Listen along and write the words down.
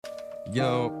You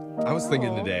know, I was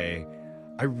thinking today,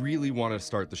 I really want to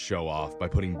start the show off by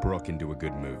putting Brooke into a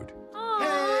good mood.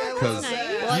 Because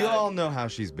you all know how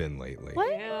she's been lately.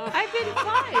 What? Yeah. I've been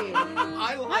fine.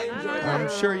 I enjoy it. I'm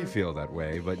sure you feel that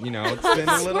way, but, you know, it's been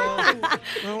a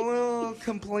little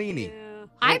complainy. Yeah.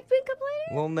 I've been complaining?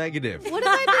 A little negative. What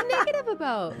have I been negative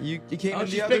about? You came in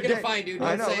she's the other picking a day. fight, dude.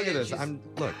 I Don't know, say look at it. this.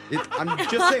 She's- I'm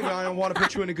just saying I want to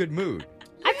put you in a good mood.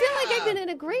 I feel like I've been in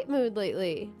a great mood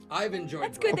lately. I've enjoyed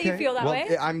That's good that you feel that well, way.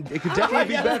 It could definitely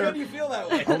be Yeah, better. How do you feel that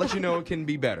way? I'll let you know it can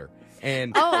be better.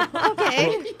 And Oh,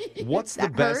 okay. what's the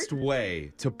That best hurt?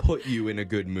 way to put you in a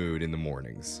good mood in the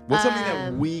mornings? What's something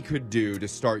that we could do to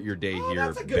start your day here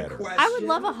That's a good better? question. I would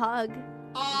love a hug.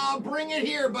 Bring it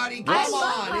here, buddy. Come I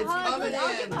love on. a It's hug. coming I'll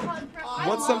give in. a hug for-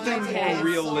 What's something Okay. more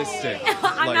realistic?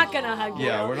 I'm Like- not gonna hug you.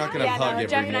 Yeah, we're not gonna yeah, hug no, every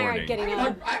Jeff and I morning. aren't getting I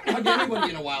along. haven't hugged anybody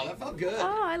in a while. That felt good.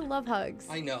 Oh, I love hugs.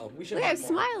 I know. We should Look, hug I'm more.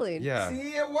 smiling. Yeah. See,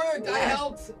 it worked. I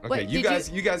helped. Okay, Wait, you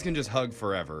did guys can just hug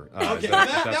forever. Okay, if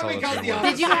that that's all becomes that's the gonna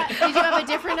work. Did you have a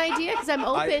different idea? Because I'm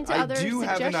open to other I do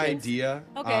suggestions. have an idea.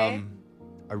 Okay.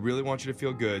 I really want you to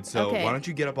feel good, so Okay. why don't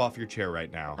you get up off your chair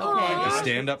right now? Okay. Just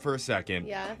stand up for a second.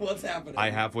 Yeah. What's happening? I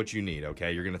have what you need,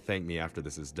 okay? You're going to thank me after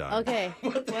this is done. Okay.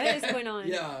 What the What is heck? going on?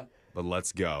 Yeah. But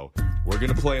let's go. We're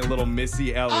going to play a little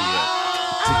Missy Elliott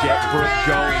to get Brooke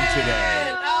going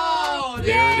today. Oh,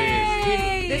 There it is.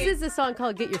 Yay! This is a song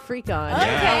called "Get Your Freak On."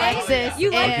 Yeah. Alexis.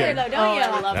 You like and- her though, don't you?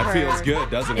 I love That her. feels good,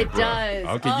 doesn't it, It Brooke? does.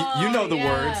 Okay, you know the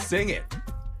yeah. words. Sing it.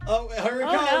 Oh, here it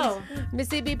Oh comes. no.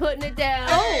 Missy be putting it down.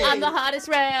 Hey. I'm the hottest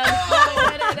round.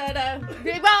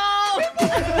 Big ball.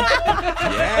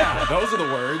 Yeah, those are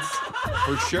the words.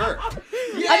 For sure.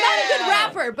 Yeah. I'm not a good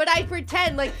rapper, but I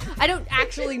pretend like I don't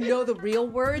actually know the real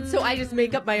words, so I just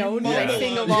make up my own when I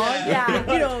sing along.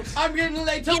 Yeah. You know. I'm getting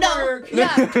late to You know, work.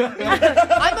 yeah.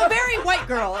 I'm a very white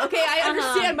girl. Okay, I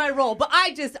understand my role, but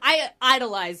I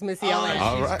idolize Missy Elliott.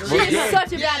 All right. She Well, is good.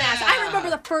 such a Yeah. badass. I remember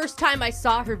the first time I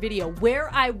saw her video, where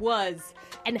I was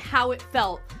and how it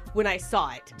felt when I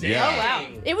saw it. Yeah. Oh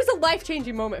wow. It was a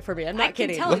life-changing moment for me. I'm not I can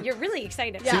kidding. tell you're really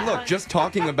excited. Yeah. See, look, just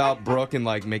talking about Brooke and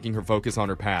like making her focus on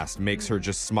her past makes her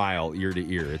just smile ear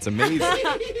to ear. It's amazing.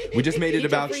 We just made it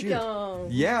about you.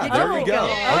 Yeah, Get there your we freak go. on.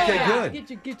 Okay, Yeah.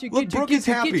 good. Look, Brooke is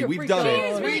happy. We've done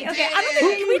it. Okay,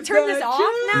 can we turn this off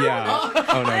now? Yeah.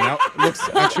 Oh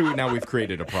no, now now we've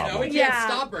created a No, we problem. can't Yeah.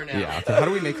 stop her now. Yeah. Okay, how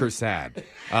do we make her sad?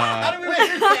 How do we make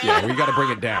her sad? Yeah, we got to bring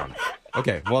it down.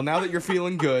 Okay, well, now that you're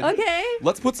feeling good, Okay.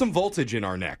 let's put some voltage in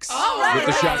our necks right, with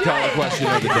the shot collar question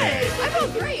of the day. I feel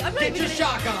great. I'm not Get even. your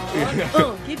shock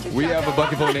on. Get your We shot have a on.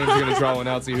 bucket full of names we're going to draw one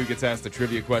out, see who gets asked the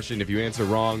trivia question. If you answer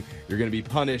wrong, you're going to be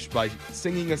punished by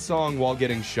singing a song while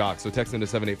getting shocked. So text into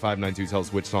 78592, tell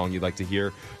us which song you'd like to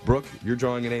hear. Brooke, you're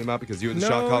drawing a name out because you had the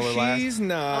shot collar last. she's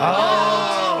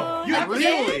not. Oh, You have to say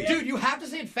really? it, dude, you have to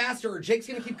say it faster or Jake's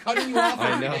going to keep cutting you off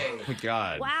I every know. day. Oh,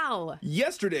 God. Wow.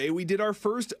 Yesterday, we did our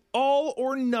first all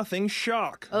or nothing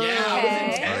shock. Yeah, it was Okay.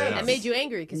 intense. That made you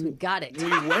angry because we got it. We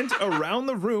went around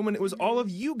the room and it was all of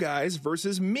you guys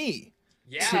versus me.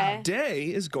 Yeah. Today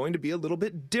is going to be a little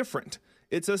bit different.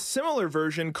 It's a similar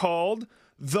version called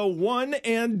the One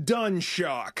and Done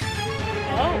Shock.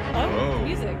 Oh,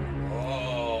 music.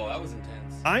 Oh, that was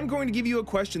intense. I'm going to give you a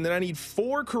question that I need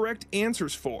 4 correct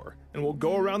answers for, and we'll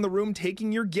go around the room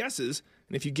taking your guesses.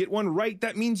 And if you get one right,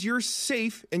 that means you're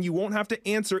safe and you won't have to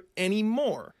answer any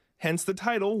more. Hence the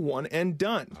title, One and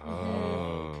Done.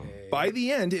 By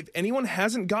the end, if anyone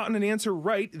hasn't gotten an answer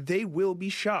right, they will be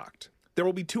shocked. There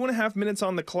will be 2.5 minutes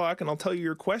on the clock, and I'll tell you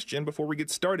your question before we get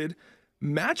started.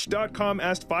 Match.com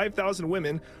asked 5,000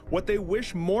 women what they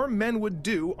wish more men would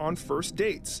do on first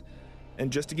dates.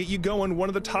 And just to get you going, one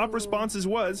of the top responses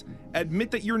was,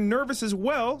 admit that you're nervous as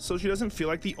well so she doesn't feel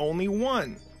like the only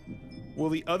one. Will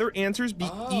the other answers be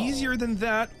easier than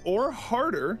that or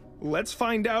harder? Let's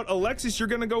find out. Alexis, you're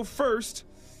going to go first.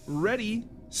 Ready,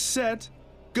 set,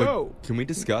 go. Can we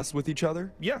discuss with each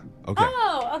other? Yeah. Okay.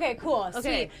 Oh, okay, cool. Okay.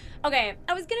 Sweet. Okay,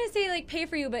 I was gonna say like pay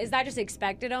for you, but is that just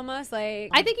expected almost?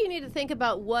 Like I think you need to think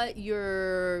about what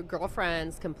your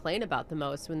girlfriends complain about the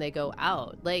most when they go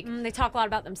out. Like, they talk a lot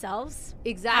about themselves.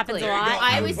 exactly. happens a lot. There you go.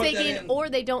 I I was would put that thinking, in. or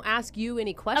they don't ask you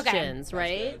any questions,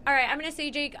 right? All right, I'm gonna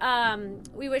say, Jake.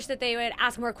 We wish that they would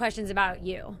ask more questions about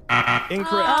you.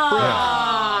 Incorrect.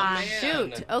 Ah, man.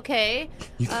 Shoot. Okay.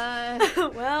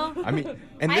 well, I mean,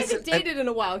 and I this haven't is, dated in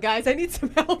a wow, guys, I need some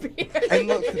help here. And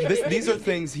look, these are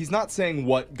things, he's not saying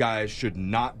what guys should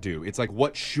not do. It's like,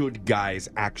 what should guys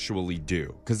actually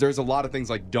do? Because there's a lot of things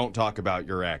like, don't talk about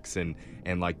your ex and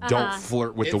like, don't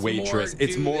flirt with the It's more, waitress.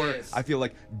 It's do more, this. I feel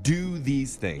like, do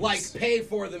these things. Like, pay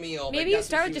for the meal. Maybe Like, you that's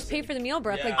start what with she just was pay saying. for the meal,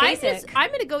 Brooke. Yeah. Like basic. I'm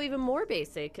going to go even more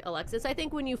basic, Alexis. I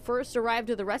think when you first arrive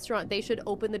to the restaurant, they should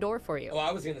open the door for you. Oh,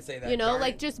 I was going to say that. You know, Darn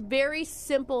like it. just very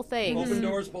simple things. Open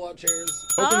doors, pull out chairs.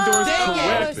 Open doors dang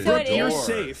it. correct. So Brooke, it you're is.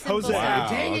 safe. Jose, Wow.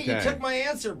 Dang it, you okay. took my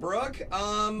answer, Brooke.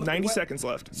 90 seconds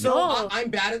left. So No. I'm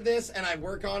bad at this, and I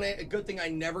work on it. A good thing I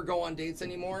never go on dates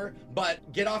anymore.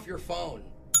 But get off your phone.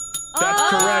 That's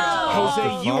correct.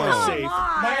 Jose, you Come are on. safe.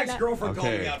 My ex-girlfriend called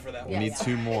me Okay, out for that we one. need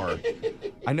two more.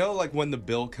 I know, like, when the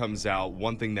bill comes out,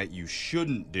 one thing that you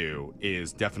shouldn't do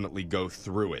is definitely go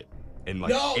through it and,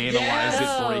 like, No, analyze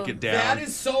yes. it, break it down. That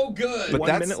is so good. but 1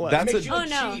 that's, minute left. that's Makes you a, look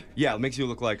Oh, no. cheap. yeah, it makes you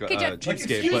look like a Okay, Jeff, cheapskate,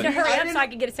 excuse You need to but, hurry up so I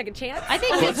can get a second chance. I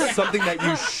think but it's something that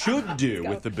you should do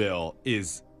with the bill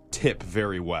is tip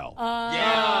very well.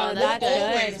 Yeah, that's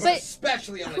always, good. but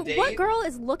especially on a date. what girl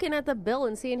is looking at the bill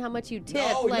and seeing how much you tip?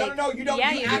 No, like, no, you don't.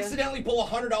 Yeah, you you do. accidentally pull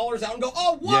 $100 out and go,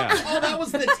 oh, what? Yeah. Oh, that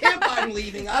was the tip I'm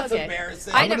leaving. That's Okay.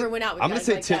 embarrassing. I never went out with I'm gonna guys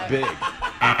say like tip that.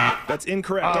 big. That's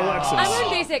incorrect, I'm Alexis. going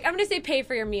basic. I'm going to say pay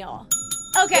for your meal.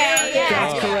 Okay, Yeah.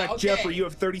 That's Yeah, correct. okay. Jeffrey, you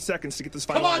have 30 seconds to get this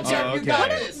Come final on, answer. Jeff, you okay. got What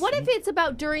this. What if it's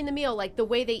about during the meal, like the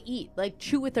way they eat, like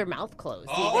chew with their mouth closed?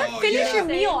 Oh, Finish yeah. your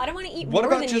meal. I don't want to eat What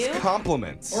more about than just you.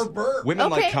 compliments? Or burp.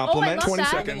 Women Okay. like compliments. Oh, I love 20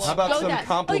 that. seconds. How about Go some that.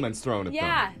 compliments thrown at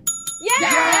Yeah. them?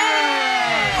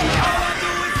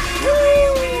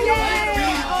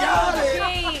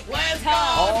 Let's go.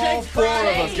 All Jake's four of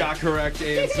Friday. us got correct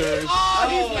answers.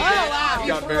 Oh, wow. He's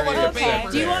Got for very one of upset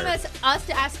papers. Do you there. want us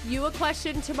to ask you a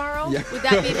question tomorrow? Yeah. Would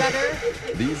that be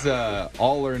better? These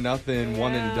all or nothing,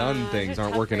 one and done things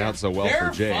aren't working out so well They're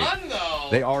for Jake. fun, though.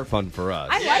 They are fun for us.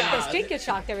 I Yeah. like this. Jake gets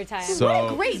shocked every time. So-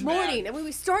 What a great morning. I mean,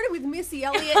 we started with Missy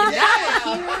Elliott. And now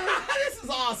we're here. Yeah. This is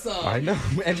awesome. I know.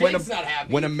 And Jake's not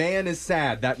happy. when a man is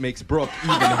sad, that makes Brooke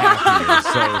even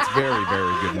happier. So it's very,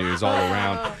 very good news all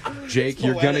around. Jake,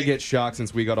 you're going to poetic. get shocked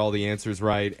since we got all the answers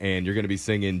right, and you're going to be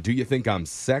singing Do You Think I'm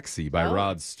Sexy by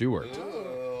Rod Stewart.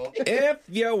 If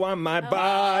you want my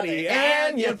body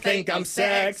and you think I'm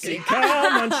sexy, come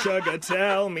on, sugar,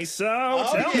 tell me so.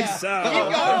 Tell me yeah. so. Keep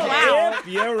going, Jake. If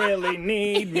you really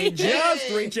need me, just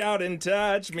reach out and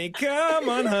touch me. Come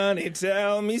on, honey,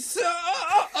 tell me so.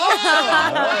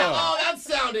 Oh, that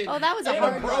sounded Oh, that was a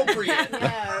hard one. inappropriate.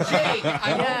 Jake,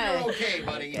 I Yeah. hope you're okay,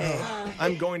 buddy.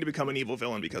 I'm going to become an evil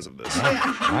villain because of this. I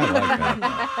like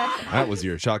that. That was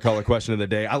your shot caller question of the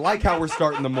day. I like how we're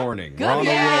starting the morning. We're on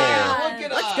the roll. Yeah, look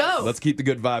at Let's us. go. Let's keep the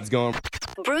good vibes going.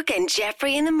 Brooke and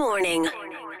Jeffrey in the morning.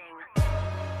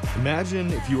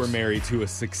 Imagine if you were married to a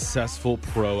successful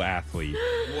pro athlete.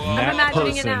 And I'm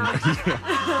imagining it now.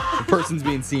 the person's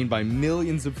being seen by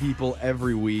millions of people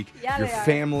every week. Yeah, Your they are.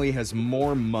 family has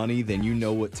more money than you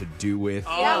know what to do with.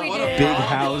 Yeah, we what do. a Big problem.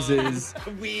 houses,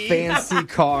 We- fancy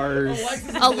cars. Alexis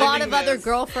is A lot living of other this.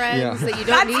 girlfriends Yeah. that you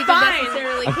don't That's need fine. to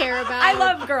necessarily care about. I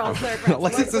love girls. They're friends.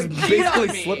 Alexis is Cheat basically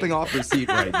on me. slipping off her seat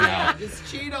right now.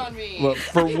 Just cheat on me. Look,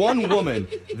 for one woman,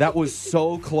 that was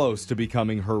so close to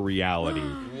becoming her reality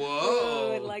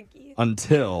Whoa. Lucky.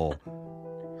 until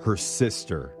her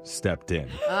sister stepped in.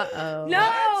 Uh-oh.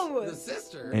 No. The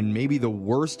sister. And maybe the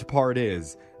worst part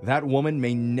is that woman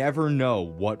may never know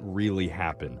what really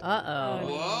happened Uh-oh.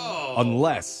 Whoa.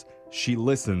 unless she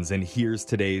listens and hears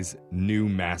today's new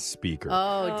mass speaker.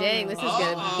 Oh, dang. This is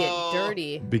going to get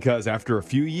dirty. Because after a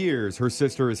few years, her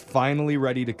sister is finally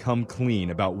ready to come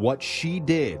clean about what she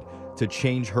did to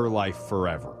change her life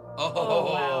forever.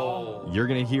 Oh, wow. You're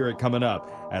going to hear it coming up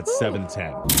at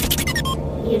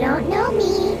 7:10. You don't know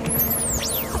me.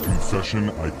 A confession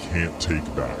I can't take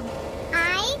back.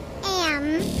 I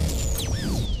am.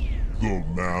 The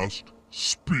Masked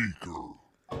Speaker.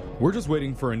 We're just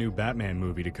waiting for a new Batman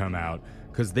movie to come out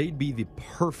because they'd be the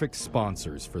perfect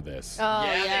sponsors for this. Oh,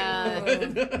 Yeah, yeah. they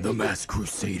would. The Masked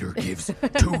Crusader gives 2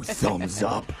 thumbs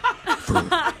up for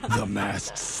the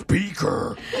Masked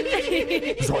Speaker.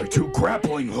 Sorry, 2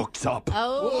 grappling hooks up.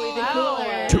 Oh, even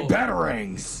cooler. 2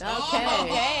 batarangs.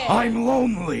 Okay. I'm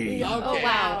lonely. Oh,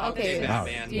 wow. Okay.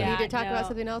 Batman. Do you need to talk no. about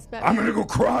something else, Beth? I'm gonna go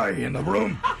cry in the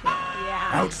room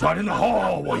Yeah. outside in the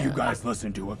hall while you guys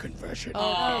listen to a confession.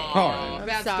 All right. I'm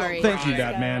Bats sorry. don't Thank you,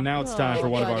 cry. Batman. Now it's time for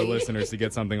one of our buddy. listeners to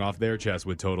get something off their chest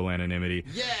with total anonymity.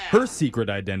 Yeah. Her secret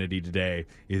identity today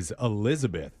is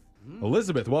Elizabeth.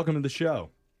 Elizabeth, welcome to the show.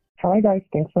 Hi, guys.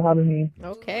 Thanks for having me.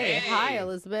 Okay. Hi,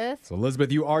 Elizabeth. So,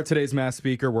 Elizabeth, you are today's mass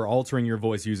speaker. We're altering your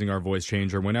voice using our voice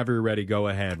changer. Whenever you're ready, go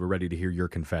ahead. We're ready to hear your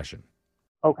confession.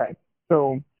 Okay.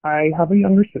 So I have a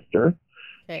younger sister,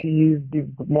 She's the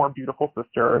more beautiful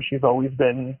sister. She's always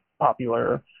been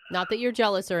popular. Not that you're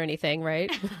jealous or anything,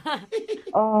 right?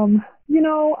 I'm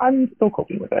still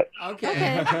coping with it.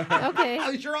 Okay. Okay. At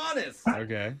least you're honest.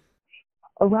 Okay.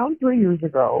 Around 3 years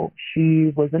ago,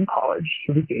 she was in college.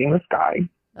 She was dating this guy.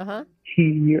 Uh-huh.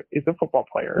 He is a football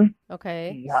player.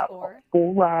 Okay. He has a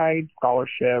full ride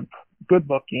scholarship, good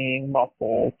looking,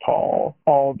 muscle, tall,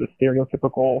 all the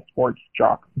stereotypical sports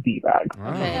jock D-bag.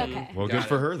 Okay. Well, good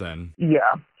for her then. Yeah.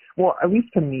 Well, at least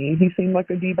to me, he seemed like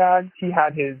a D-bag. He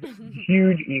had his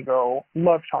huge ego,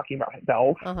 loved talking about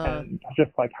himself, and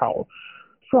just like how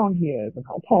strong he is and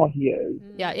how tall he is.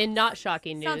 Yeah, in not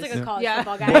shocking news. Sounds like a college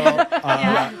football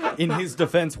guy. In his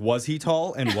defense, was he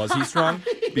tall and was he strong?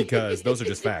 Because those are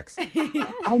just facts.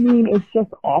 I mean, it's just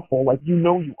awful. Like, you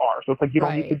are. So it's like you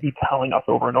don't need to be telling us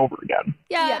over and over again.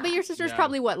 Yeah, but your sister's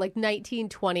probably, what, like 19,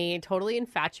 20, totally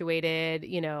infatuated,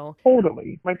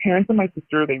 Totally. My parents and my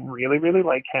sister, they really, really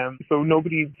like him. So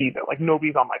nobody sees it. Like,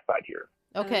 nobody's on my side here.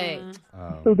 Okay.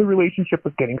 So the relationship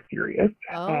was getting serious.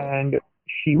 And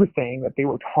she was saying that they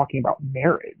were talking about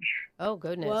marriage. Oh,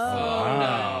 goodness.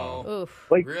 Oh, no. Oof.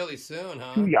 Like, really soon,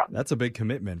 huh? too young. That's a big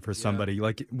commitment for somebody.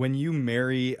 Like, when you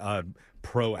marry a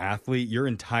pro athlete, your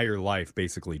entire life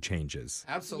basically changes.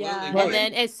 Absolutely. Yeah. And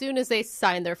then as soon as they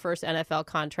sign their first NFL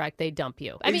contract, they dump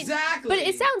you. Exactly. But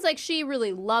it sounds like she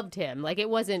really loved him. Like, it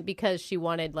wasn't because she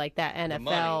wanted, like, that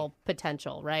NFL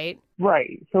potential, right?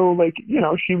 Right. So, like,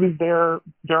 she was there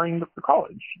during the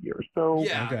college years. So,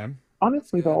 Okay.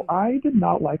 honestly, though, I did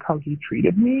not like how he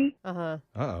treated me. Uh-huh.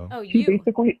 Uh-oh. Oh, He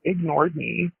basically ignored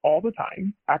me all the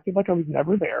time, acted like I was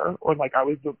never there, or like I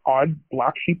was the odd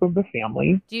black sheep of the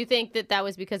family. Do you think that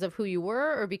was because of who you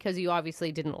were or because you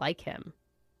obviously didn't like him?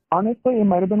 Honestly, it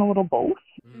might have been a little both.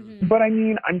 But I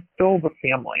mean, I'm still the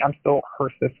family. I'm still her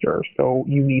sister, so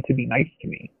you need to be nice to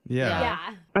me. Yeah.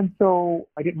 And so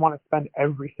I didn't want to spend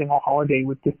every single holiday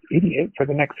with this idiot for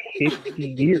the next 50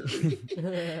 years.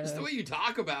 Just the way you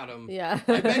talk about him. Yeah.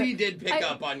 I bet he did pick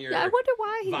up on your I wonder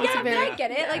why he vibe. was Yeah, very... I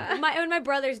get it. Like when my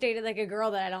brothers dated like a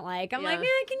girl that I don't like, I'm like,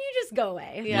 can you just go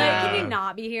away? Yeah. Like, can you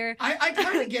not be here? I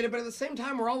kind of get it, but at the same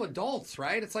time, we're all adults,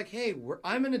 right? It's like, hey,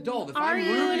 I'm an adult. If Are I'm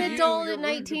you rude an to adult you're at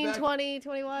rude to 19, back. 20,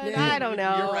 21? Yeah, I don't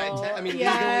know. You're right. I mean, legally,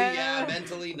 yeah.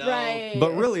 Mentally, no. Right.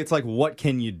 But really, it's like, what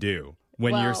can you do?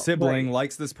 When your Well, sibling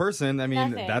likes this person, I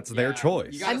mean, Nothing. that's their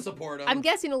choice. You gotta support them. I'm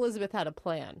guessing Elizabeth had a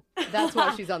plan. That's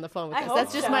why she's on the phone with I us. hope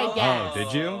That's just so. my Oh, guess.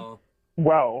 did you?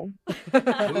 Well,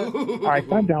 I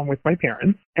sat down with my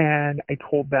parents and I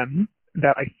told them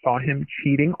that I saw him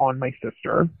cheating on my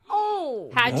sister.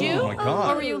 Oh. Had you? Oh, my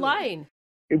God. Or were you lying?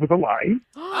 It was a lie,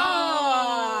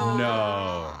 Oh.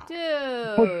 No.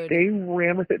 but Dude. they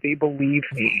ran with it. They believed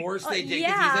Of me, course they did, because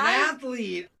yeah. he's an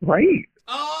athlete. right?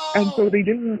 Oh. And so they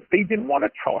didn't want to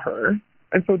tell her,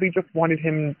 and so they just wanted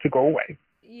him to go away.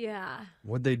 Yeah.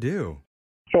 What'd they do?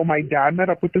 So my dad met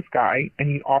up with this guy, and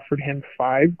he offered him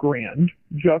 $5,000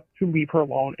 just to leave her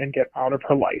alone and get out of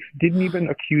her life. Didn't even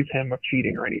accuse him of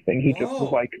cheating or anything. He just was Whoa.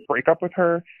 like, break up with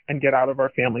her and get out of our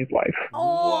family's life.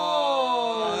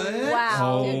 Oh. What?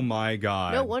 Wow. Oh, my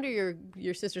God. No wonder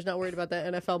your sister's not worried about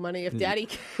that NFL money if daddy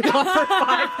could offer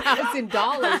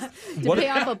 $5,000 to What- pay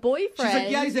off a boyfriend. She's like,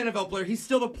 yeah, he's an NFL player. He's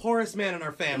still the poorest man in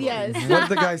our family. Yes. What did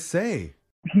the guy say?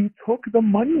 He took the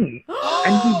money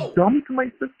and he dumped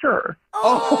my sister.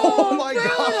 Oh, my God.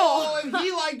 Oh, if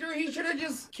he liked her, he should have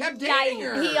just kept dating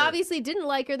her. He obviously didn't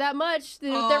like her that much.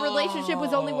 Their relationship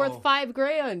was only worth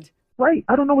 $5,000. Right.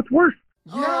 I don't know what's worse.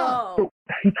 Yeah. So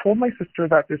he told my sister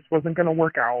that this wasn't going to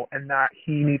work out and that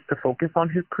he needs to focus on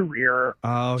his career.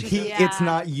 Oh, Yeah. it's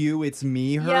not you, it's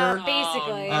me, her? Yeah,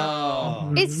 basically.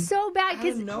 Oh, It's so bad out of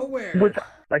because nowhere. Which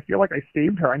I feel like I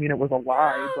saved her. I mean, it was a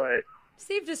lie, but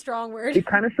Saved a strong word. it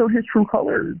kind of showed his true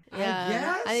colors.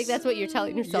 yeah, I think guess. that's what you're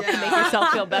telling yourself to Yeah. make yourself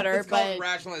feel better. It's called But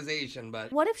rationalization,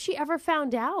 but what if she ever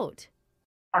found out?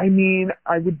 I mean,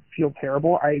 I would feel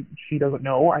terrible. She doesn't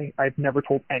know. I've never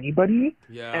told anybody.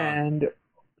 yeah. And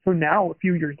so now, a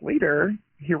few years later,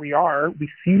 here we are. We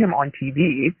see him on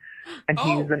TV, and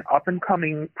he's an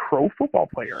up-and-coming pro football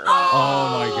player.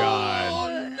 Oh, my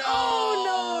God.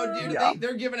 Oh, no, dude. Yeah.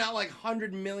 They're giving out like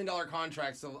 $100 million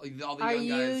contracts to like, all the Are young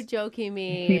you guys. joking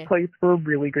He me? plays for a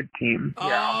really good team.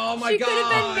 Yeah. Oh, my She God. could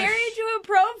have been married to a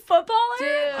pro footballer? Dude.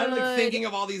 I'm like thinking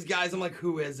of all these guys. I'm like,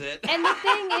 who is it? And the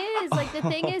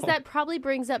thing is that probably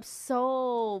brings up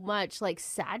so much like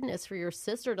sadness for your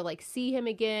sister to like see him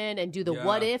again and do the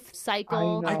what if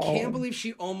cycle. I can't believe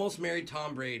she almost married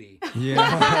Tom Brady. Yeah.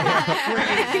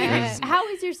 How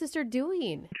is your sister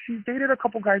doing? She's dated a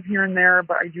couple guys here and there,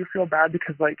 but I do feel bad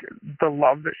because like the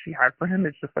love that she had for him,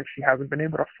 it's just like she hasn't been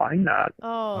able to find that.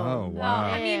 Oh, wow.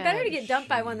 I mean, better to get dumped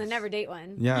by one than never date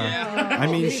one. Yeah. I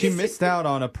mean, she missed out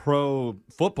on a pro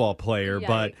football player,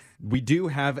 but we do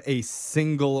have a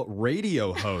single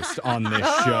radio host on this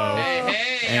show.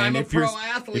 Hey, and I'm if a pro your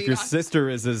athlete. if your sister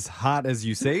is as hot as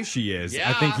you say she is, I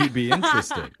Yeah. think you'd be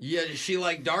interested. Yeah, does she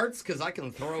like darts? Because I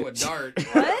can throw a dart.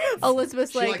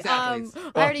 Elizabeth's She like, likes athletes.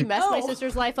 I already messed my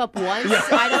sister's life up once.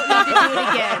 I don't need to do it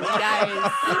again, guys.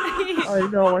 I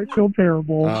know, I feel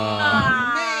terrible.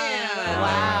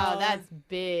 Wow, that's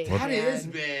big. That is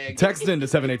big. Text into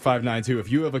 78592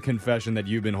 if you have a confession that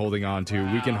you've been holding on to.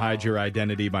 We can hide your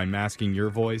identity by masking your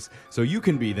voice so you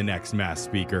can be the next mass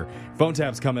speaker. Phone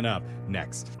tap's coming up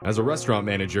next. As a restaurant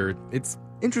manager, it's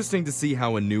interesting to see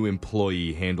how a new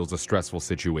employee handles a stressful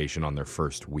situation on their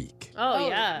first week. Oh,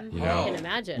 yeah. You know? I can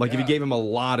imagine. Like if you gave him a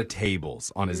lot of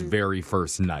tables on his very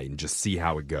first night and just see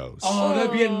how it goes. Oh,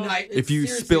 that'd be a night. If you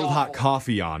spilled hot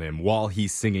coffee on him while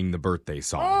he's singing the birthday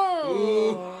song.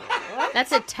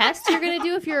 That's a test you're going to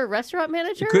do if you're a restaurant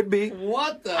manager? Could be.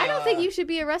 What the? I don't think you should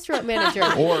be a restaurant manager.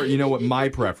 Or, you know what my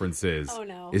preference is? Oh,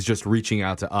 no. Is just reaching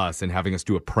out to us and having us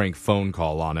do a prank phone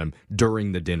call on him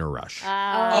during the dinner rush.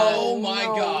 Oh, my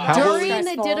God. How will- During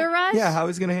the dinner rush? Yeah, how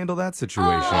he's going to handle that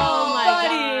situation? Oh, my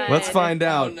God. Let's find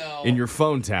out no. in your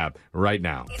phone tab right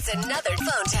now. It's another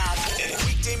phone tap.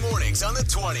 Weekday mornings on the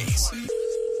 20s.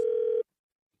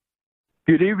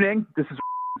 Good evening. This is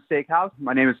Steakhouse.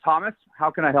 My name is Thomas.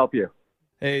 How can I help you?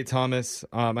 Hey, Thomas.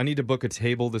 I need to book a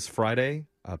table this Friday,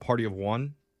 a party of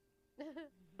one.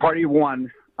 Party of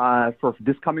one for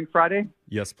this coming Friday?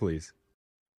 Yes, please.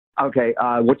 Okay.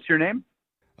 What's your name?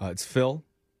 It's Phil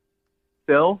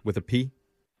Phil? with a P.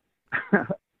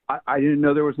 I didn't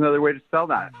know there was another way to spell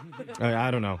that.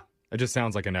 I don't know. It just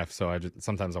sounds like an F, so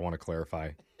sometimes I want to clarify.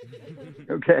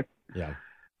 Okay. Yeah.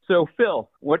 So, Phil,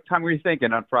 what time were you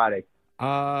thinking on Friday?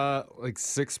 Like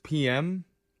 6 p.m.?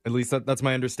 At least that's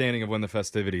my understanding of when the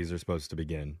festivities are supposed to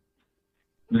begin.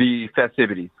 The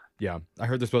festivities. Yeah. I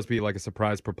heard there's supposed to be like a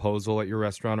surprise proposal at your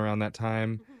restaurant around that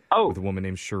time. Oh. With a woman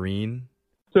named Shireen.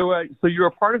 So you're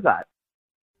a part of that?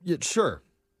 Yeah, sure.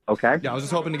 Okay. Yeah, I was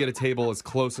just hoping to get a table as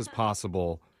close as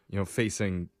possible,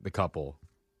 facing the couple.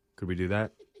 Could we do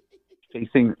that?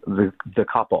 Facing the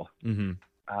couple. Mm-hmm.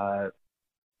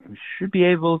 We should be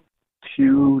able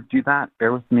to do that.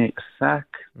 Bear with me a sec.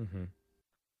 Mm-hmm.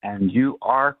 And you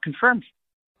are confirmed.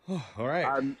 All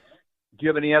right. Do you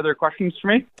have any other questions for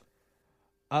me?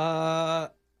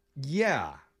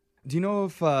 Yeah. Do you know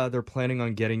if they're planning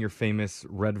on getting your famous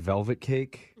red velvet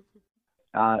cake?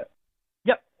 Yep.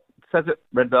 It says it,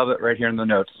 red velvet, right here in the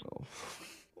notes.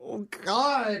 Oh,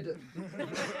 God.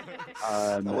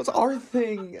 That was our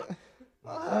thing.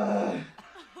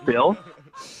 Bill?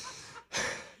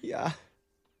 Yeah.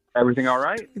 Everything all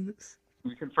right?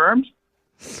 We confirmed?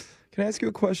 Can I ask you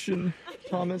a question,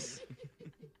 Thomas?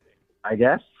 I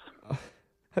guess.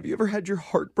 Have you ever had your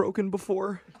heart broken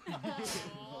before?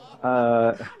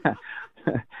 What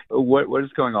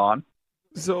is going on?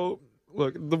 So,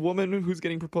 look, the woman who's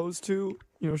getting proposed to,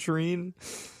 Shireen,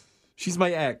 she's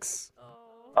my ex.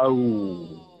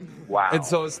 Oh, wow. And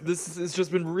so this has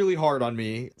just been really hard on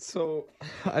me. So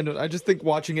I just think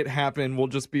watching it happen will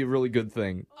just be a really good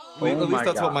thing. At least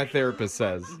that's what my therapist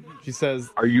says. She says,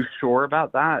 "Are you sure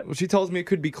about that?" Well, she tells me it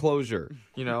could be closure,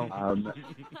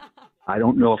 I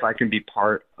don't know if I can be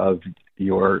part of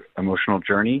your emotional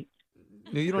journey.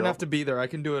 No, you don't have to be there. I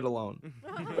can do it alone.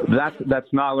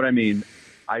 That's not what I mean.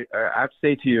 I have to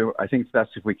say to you, I think it's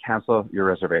best if we cancel your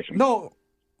reservation. No.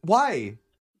 Why?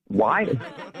 Why?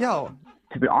 Yo.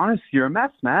 To be honest, you're a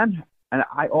mess, man. And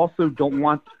I also don't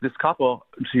want this couple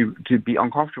to be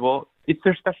uncomfortable. It's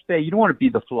their special day. You don't want to be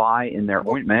the fly in their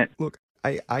ointment. Look,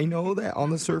 I know that on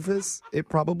the surface, it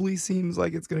probably seems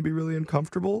like it's going to be really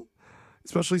uncomfortable,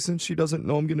 especially since she doesn't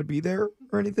know I'm going to be there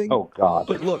or anything. Oh, God.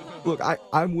 But look,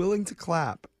 I'm willing to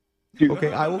clap. Dude.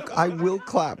 Okay, I will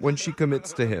clap when she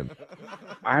commits to him.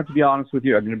 I have to be honest with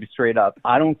you. I'm going to be straight up.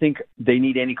 I don't think they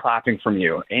need any clapping from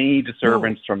you, any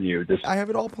disturbance from you. I have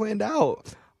it all planned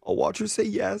out. I'll watch her say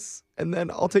yes, and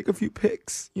then I'll take a few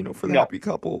pics, for the happy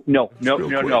couple. No.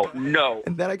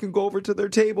 And then I can go over to their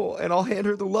table, and I'll hand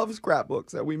her the love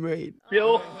scrapbooks that we made.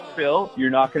 Phil,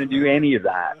 you're not going to do any of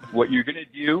that. What you're going to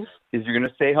do is you're going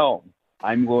to stay home.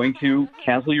 I'm going to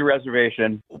cancel your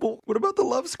reservation. Well, what about the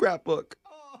love scrapbook?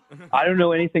 I don't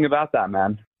know anything about that,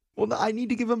 man. Well, I need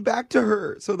to give them back to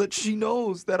her so that she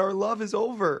knows that our love is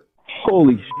over.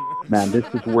 Holy man, this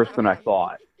is worse than I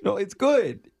thought. No, it's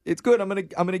good. It's good. I'm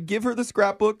gonna give her the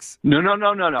scrapbooks. No.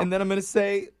 And then I'm gonna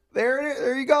say,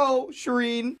 there you go,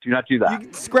 Shireen. Do not do that. You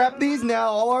can scrap these now.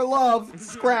 All our love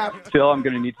scrapped. Phil, I'm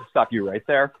going to need to stop you right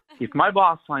there. If my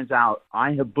boss finds out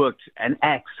I have booked an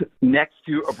ex next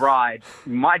to a bride,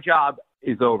 my job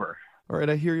is over. All right,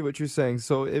 I hear what you're saying.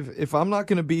 So if I'm not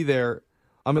going to be there,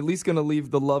 I'm at least going to leave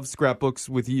the love scrapbooks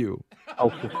with you. Oh,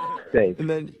 for sake. And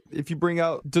then if you bring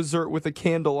out dessert with a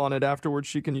candle on it afterwards,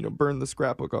 she can, burn the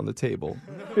scrapbook on the table.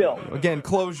 Phil. Again,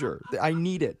 closure. I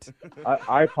need it.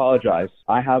 I apologize.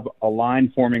 I have a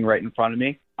line forming right in front of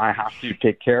me. I have to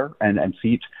take care and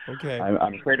feed. Okay.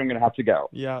 I'm afraid I'm going to have to go.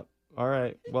 Yeah. All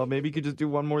right. Well, maybe you could just do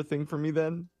one more thing for me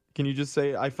then. Can you just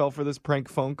say, I fell for this prank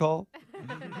phone call?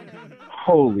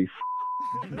 Holy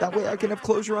That way I can have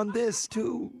closure on this,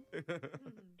 too.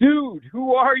 Dude,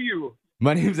 who are you?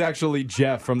 My name's actually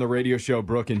Jeff from the radio show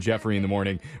Brooke and Jeffrey in the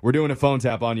Morning. We're doing a phone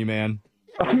tap on you, man.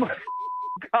 Oh, my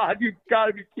God. You've got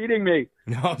to be kidding me.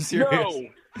 No, I'm serious. No.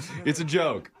 It's a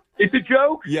joke. It's a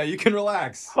joke? Yeah, you can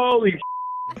relax. Holy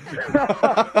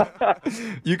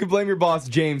You can blame your boss,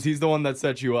 James. He's the one that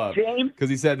set you up. James? Because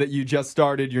he said that you just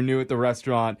started, you're new at the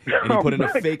restaurant, and he put in a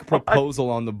fake proposal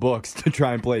on the books to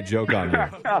try and play a joke on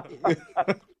you.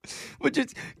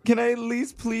 Can I at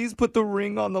least please put the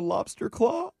ring on the lobster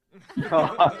claw?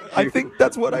 I think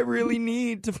that's what I really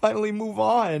need to finally move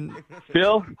on.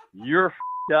 Phil, you're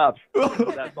up.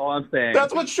 That's all I'm saying.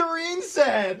 That's what Shireen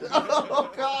said. Oh,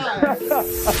 God.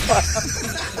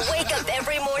 Wake up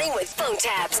every morning with phone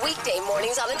taps. Weekday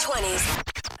mornings on the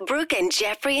 20s. Brooke and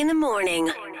Jeffrey in the morning.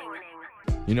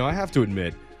 I have to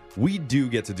admit, we do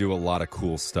get to do a lot of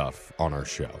cool stuff on our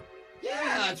show.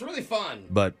 Yeah, it's really fun.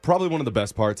 But probably one of the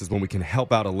best parts is when we can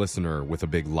help out a listener with a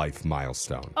big life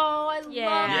milestone. Oh, I love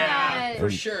that. For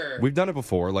sure. We've done it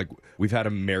before. Like, we've had a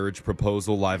marriage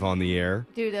proposal live on the air.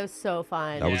 Dude, that was so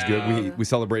fun. That was good. We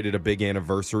celebrated a big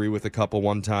anniversary with a couple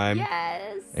one time.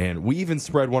 Yes. And we even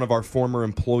spread one of our former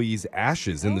employees'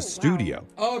 ashes in the studio.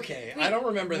 Okay, I don't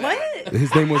remember that.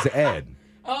 His name was Ed.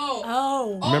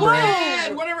 Oh. Remember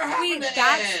Ed? Whatever happened to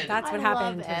Ed? That's what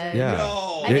happened. Ed. Yeah.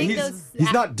 No. I think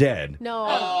he's not dead.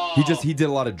 No. He did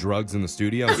a lot of drugs in the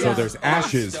studio, and so there's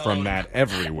ashes from that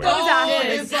everywhere.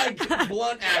 It's like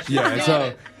blunt ashes. Yeah, and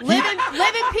so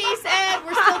Live in peace, Ed.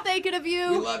 We're still thinking of We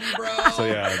you. love you, bro. So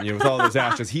yeah, with all those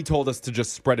ashes, he told us to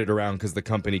just spread it around because the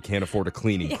company can't afford a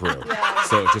cleaning crew.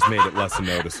 So it just made it less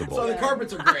noticeable. So the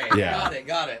carpets are great. Yeah.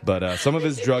 Got it. But some of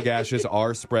his drug ashes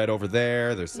are spread over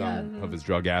there. There's some of his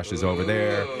drug ashes over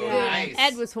there. Nice.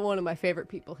 Ed was one of my favorite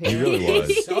people here. He really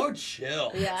was. So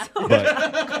chill. Yeah.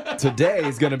 But today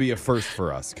is going to be a first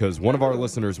for us because one of our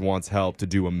listeners wants help to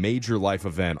do a major life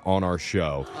event on our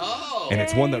show. Oh. And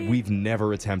it's one that we've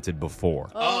never attempted before.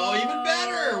 Oh, even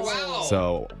better. Wow.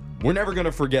 So we're never going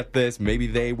to forget this. Maybe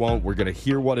they won't. We're going to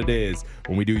hear what it is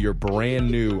when we do your brand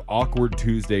new Awkward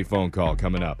Tuesday phone call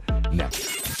coming up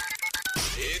next.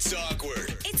 It's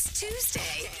awkward. It's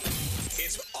Tuesday.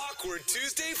 It's Awkward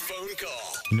Tuesday phone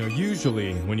call.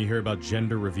 Usually when you hear about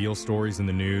gender reveal stories in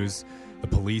the news, the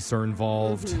police are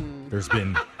involved. There's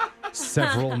been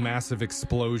several massive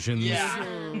explosions,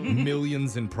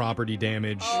 millions in property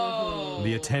damage.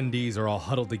 The attendees are all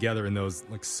huddled together in those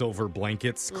silver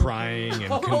blankets, crying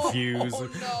and confused.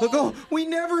 We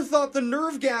never thought the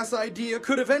nerve gas idea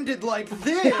could have ended like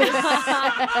this. Who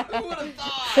would have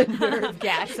thought? Nerve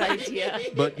gas idea.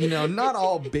 But, not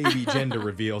all baby gender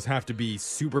reveals have to be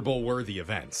Super Bowl worthy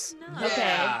events.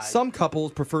 Yeah. Some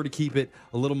couples prefer to keep it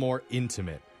a little more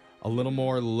intimate, a little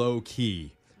more low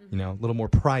key. A little more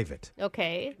private.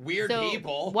 Okay. Weird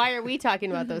people. Why are we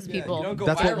talking about those people? You don't go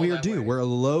That's what viral we that do. way. We're a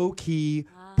low-key,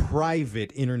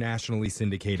 private, internationally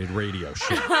syndicated radio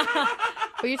show.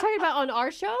 Are you talking about on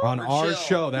our show? On our chill.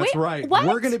 show, that's Wait, right. what?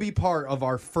 We're going to be part of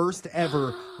our first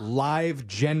ever live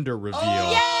gender reveal.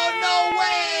 Oh, no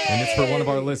way! And it's for one of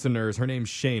our listeners. Her name's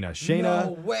Shayna. Shayna,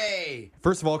 No way.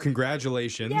 first of all,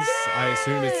 congratulations. I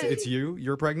assume it's you.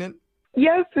 You're pregnant?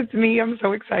 Yes, it's me. I'm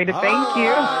so excited. Thank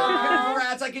you.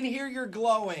 Congrats. I can hear you're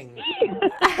glowing.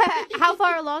 How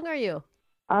far along are you?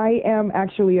 I am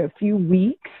actually a few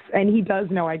weeks, and he does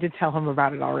know. I did tell him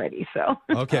about it already. So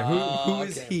Okay, who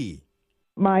is he?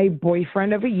 my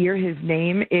boyfriend of a year, his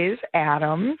name is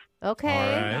Adam. Okay.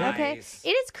 All right. Okay. Nice. It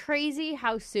is crazy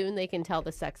how soon they can tell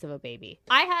the sex of a baby.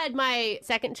 I had my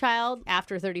second child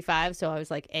after 35, so I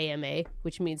was like AMA,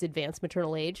 which means advanced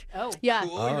maternal age. Oh. Yeah.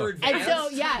 Cool, you're And advanced. so,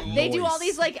 yeah, they do all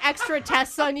these like extra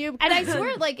tests on you. And I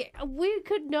swear, like, we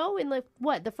could know in like,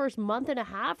 what, the first month and a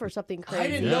half or something crazy. I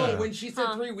didn't know. When she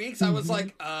said 3 weeks, I was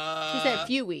like, She said a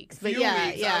few weeks, but few yeah,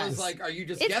 weeks. yeah. I was like, are you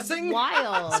just It's guessing?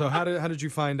 wild. So how did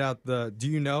you find out do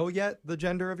you know yet the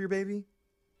gender of your baby?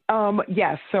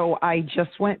 Yes. So I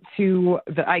just went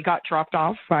I got dropped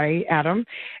off by Adam,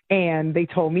 and they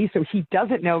told me. So he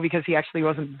doesn't know because he actually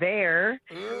wasn't there.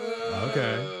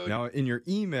 Okay. Now, in your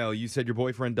email, you said your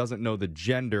boyfriend doesn't know the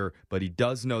gender, but he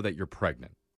does know that you're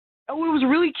pregnant. Oh, it was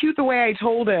really cute the way I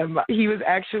told him. He was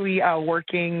actually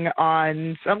working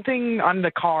on something on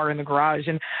the car in the garage,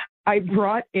 and I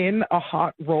brought in a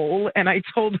hot roll, and I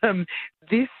told him,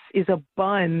 this is a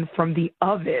bun from the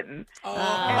oven.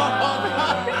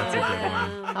 That's a good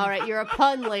one. All right, you're a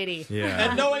pun lady. Yeah.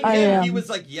 And knowing I him, am. he was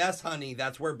like, yes, honey,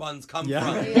 that's where buns come Yeah.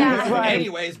 from. Yeah. Right.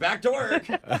 Anyways, back to work.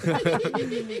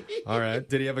 All right.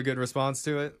 Did he have a good response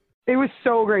to it? It was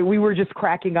so great. We were just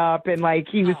cracking up, and like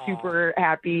he was super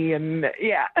happy, and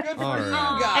yeah. Good for All you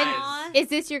right. guys. Is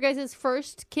this your guys'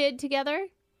 first kid together?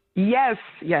 Yes,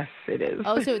 it is.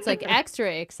 Oh, so it's like extra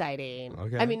exciting.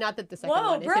 Okay. I mean, not that the second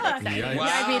Whoa, one isn't Brooke. exciting.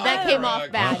 Yikes. I mean, that came off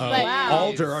bad. Uh-oh. But Wow.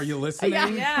 Alder, are you listening?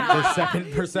 Yeah.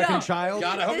 Her second child?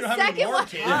 God, I hope you The don't have any second more one-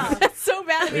 kids. That's so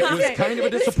bad. of me It to was say. kind of a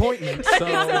disappointment. So,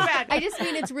 I just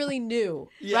mean it's really new,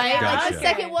 Yeah. right? Like Gotcha. the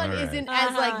second one All right. isn't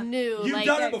as like new. You've like,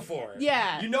 done it before.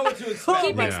 Yeah. You know what to expect.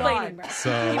 Keep Yeah. explaining, bro.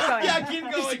 So Keep going. Yeah,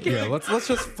 keep going. yeah, let's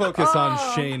just focus on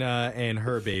Oh. Shayna and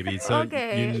her baby. So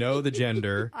Okay. you know the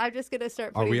gender. I'm just gonna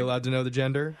start. Are we putting- allowed to know the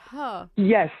gender? Huh.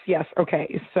 Yes.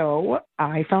 Okay. So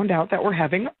I found out that we're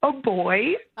having a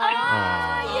boy.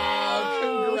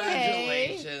 Oh,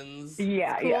 Okay. congratulations.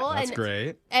 Yeah, Cool. yeah. That's and,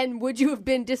 great. And would you have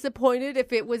been disappointed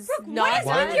if it was not?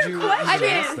 Why would you I mean,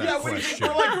 ask that Yeah, when question?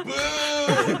 people are like, boo!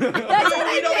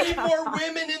 We don't need more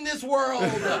women in this world.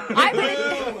 I'm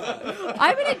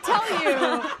gonna tell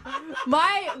you,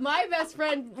 my best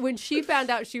friend, when she found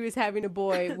out she was having a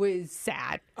boy, was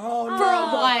sad Oh, for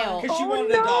a while. Because she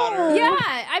wanted a daughter. Yeah,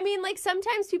 I mean, like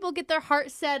sometimes people get their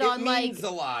heart set It on like. means a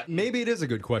lot. Maybe it is a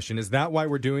good question. Is that why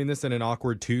we're doing this in an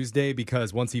awkward Tuesday?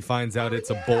 Because once he finds out it's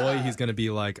a boy, he's going to be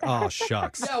like, oh,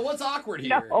 shucks. Yeah, what's awkward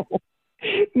here?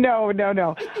 No.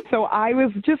 So I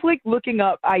was just like looking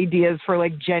up ideas for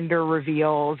like gender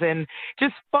reveals and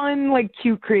just fun, like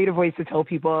cute, creative ways to tell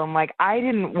people. I'm like, I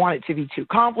didn't want it to be too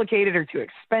complicated or too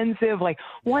expensive. Like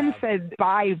one said,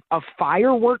 buy a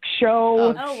fireworks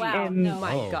show. Oh, wow. And No.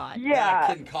 My Oh. God. yeah,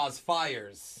 That can cause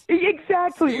fires.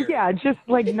 exactly. Weird. Yeah, just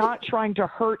like not trying to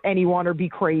hurt anyone or be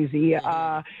crazy.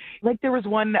 Like there was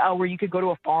one where you could go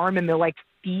to a farm and they'll like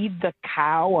feed the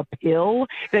cow a pill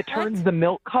that turns the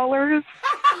milk colors.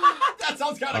 That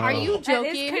sounds kind of Are cool. you That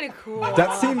joking? is kind of cool.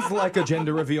 That seems like a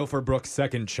gender reveal for Brooke's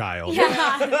second child.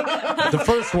 Yeah. The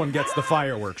first one gets the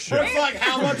fireworks show. It's like,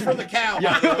 how much for the cow,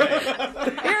 by the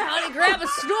way? Here, honey, grab a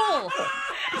stool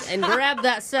and grab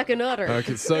that second udder.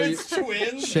 Okay, so It's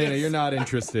twins. Shayna, you're not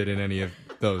interested in any of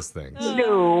those things.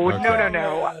 No.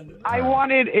 man. I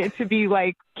wanted it to be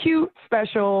like cute,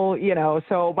 special,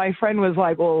 So my friend was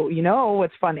like, well,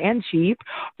 what's fun and cheap?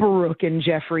 Brooke and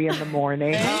Jeffrey in the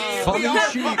morning. Hey, Fun we and are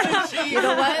cheap. fun and cheap. You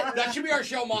know what? That should be our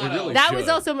show motto. really That should. was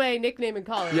also my nickname in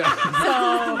college. Yeah.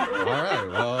 So All right,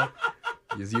 well,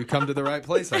 you come to the right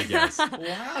place, I guess.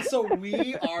 Wow, so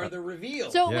we are the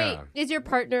reveal. So Yeah. wait, is your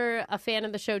partner a fan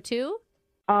of the show too?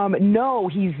 No,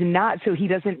 he's not. So he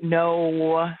doesn't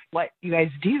know what you guys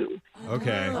do.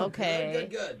 Okay. Okay.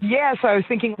 Good. Yeah, so I was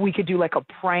thinking we could do like a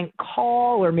prank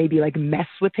call or maybe like mess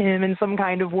with him in some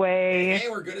kind of way. Hey,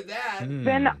 we're good at that.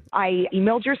 Then I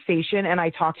emailed your station and I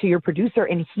talked to your producer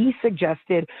and he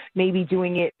suggested maybe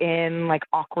doing it in like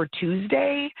Awkward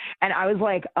Tuesday. And I was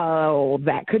like, oh,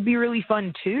 that could be really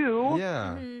fun too.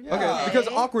 Yeah. Yeah. Okay, because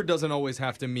awkward doesn't always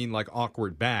have to mean like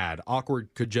awkward bad. Awkward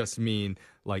could just mean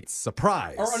like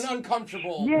surprise. Or an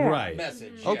uncomfortable Right.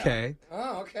 message. Yeah. Okay.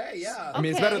 Oh, okay, yeah. I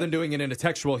mean, it's better than doing it in a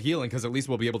textual healing because at least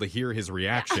we'll be able to hear his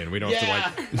reaction. We don't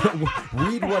have to like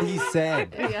read what he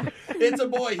said. Yeah. It's a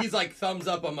boy. He's like thumbs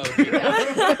up emoji.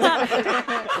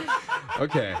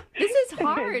 Okay. This is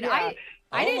hard. Yeah.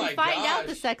 I Oh didn't my find out the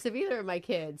gosh. sex of either of my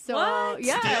kids. So What?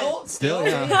 yeah. Still,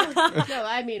 yeah. No,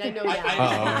 I mean I know I that. know.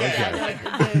 Oh,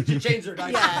 Yeah, okay. yeah, she changed her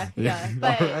diaper. Yeah.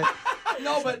 But All right.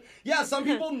 No, but yeah, some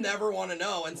people never want to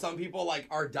know, and some people like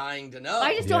are dying to know.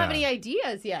 I just don't have Yeah. any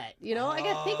ideas yet. I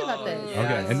gotta think about this. Yeah,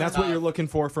 Okay, it's and that's what tough. you're looking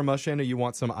for from us, Shayna? You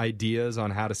want some ideas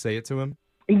on how to say it to him?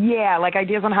 Yeah, like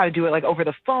ideas on how to do it like over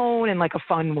the phone in like a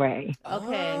fun way.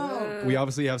 Okay. Oh. We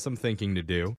obviously have some thinking to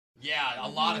do. Yeah, a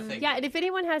lot of things. Yeah, and if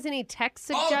anyone has any text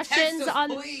text suggestions us, on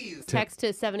please. text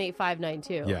to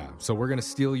 78592. Yeah, so we're going to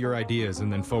steal your ideas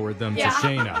and then forward them Yeah. to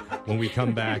Shayna when we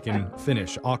come back and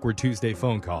finish Awkward Tuesday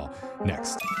phone call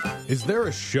next. Is there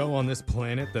a show on this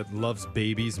planet that loves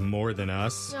babies more than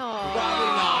us? Probably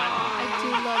not. I do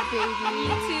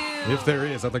love babies. If there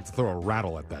is, I'd like to throw a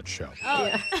rattle at that show. Oh.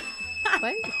 Yeah.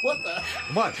 What? What the?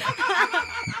 What?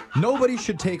 Nobody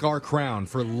should take our crown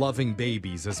for loving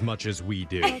babies as much as we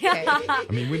do. Okay. I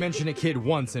mean, we mention a kid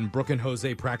once and Brooke and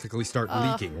Jose practically start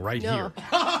leaking right here.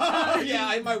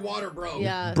 Yeah, my water broke.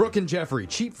 Yeah. Brooke and Jeffrey,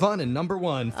 cheap fun and number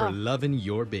one for loving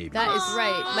your baby. That is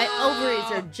right. My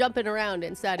ovaries are jumping around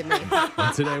inside of me.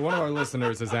 And today, one of our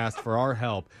listeners has asked for our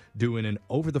help doing an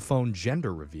over-the-phone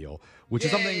gender reveal, which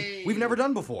is something we've never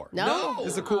done before. No.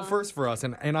 This is a cool first for us,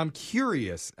 and I'm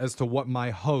curious as to what my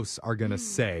hosts are going to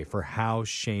say for how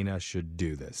Shayna should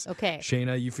do this. Okay.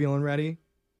 Shayna, you feeling ready?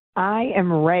 I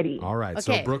am ready. All right.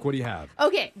 Okay. So, Brooke, what do you have?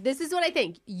 Okay, this is what I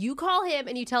think. You call him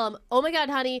and you tell him, oh my God,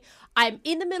 honey, I'm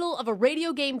in the middle of a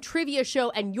radio game trivia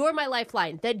show and you're my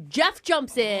lifeline. Then Jeff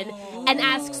jumps in and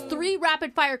asks 3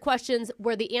 rapid fire questions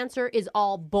where the answer is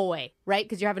all boy, right?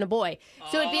 Because you're having a boy.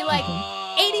 So it'd be like,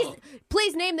 80s,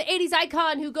 please name the 80s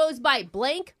icon who goes by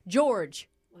blank George,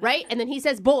 right? And then he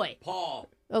says boy. Paul.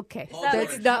 Okay, that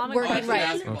that's like a not comic working book right.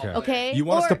 basketball player? Okay. You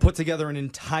want us Or- to put together an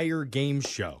entire game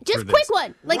show Just for this. quick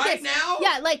one. Like Right this. now?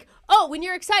 Yeah, like, oh, when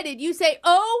you're excited, you say,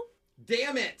 oh,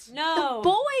 Damn it. No.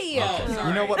 boy. Oh, sorry.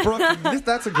 You know what, Brooke?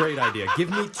 That's a great idea.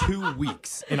 Give me 2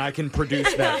 weeks, and I can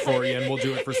produce that for you, and we'll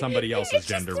do it for somebody else's It's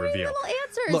gender just 3 reveal. little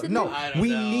answers. Look, and no, then- I don't we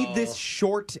know. need this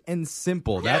short and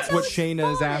simple. That's Yeah, what it's Shayna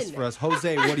has asked fun. for us.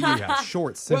 Jose, what do you have?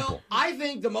 Short, simple. Well, I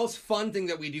think the most fun thing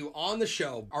that we do on the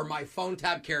show are my phone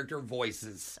tab character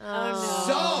voices.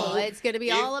 Oh, So, it's going to be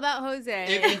if- all about Jose.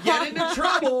 If you get into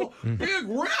trouble, Mm-hmm. Big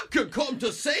Red could come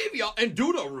to save you and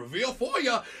do the reveal for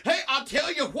you. Hey, I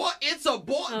tell you what, it's a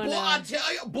boy. no. I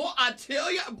tell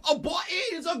you, a boy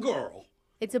is a girl.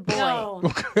 It's a boy. No.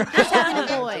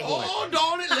 It's a boy. Oh,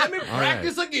 darn it, let me right.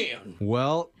 practice again.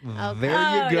 Well, Okay. there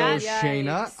you Oh, go, that's-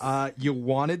 Shayna. You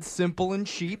wanted simple and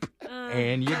cheap,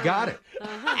 and you got it.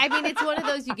 I mean, it's one of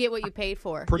those you get what you paid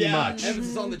for. Pretty Yeah, much.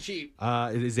 emphasis on the cheap.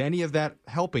 Is any of that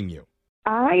helping you?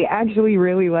 I actually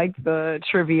really liked the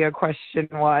trivia question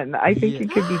one. I think it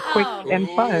could be quick and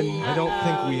fun. I don't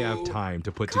think we have time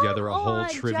to put together a whole on,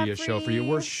 trivia show for you.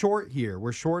 Jeffrey. We're short here.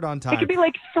 We're short on It time. could be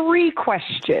like 3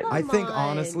 questions. I think on.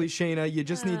 honestly, Shayna, you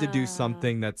just need to do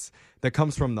something that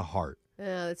comes from the heart.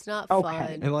 It's not Okay.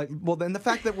 fun. And well, then the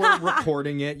fact that we're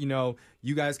recording it,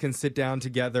 you guys can sit down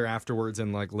together afterwards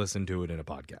and listen to it in a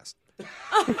podcast.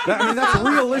 That's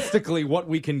realistically what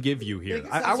we can give you here.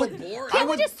 I would. Can't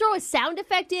we just throw a sound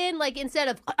effect in, like instead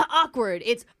of awkward?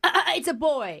 It's a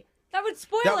boy. That would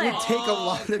spoil That it. would take a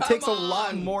lot. It takes a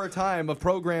lot more time of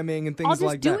programming and things I'll just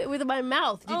like do that. it with my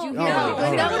mouth. Did you hear all how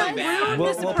right, good all that right.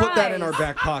 was? We'll put that in our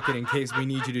back pocket in case we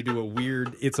need you to do a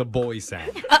weird "it's a boy"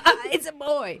 sound. It's a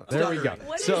boy. There we go.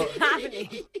 What is So, happening?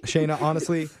 Shayna,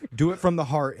 honestly, do it from the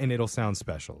heart, and it'll sound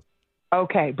special.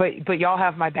 Okay, but y'all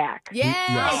have my back. Yes.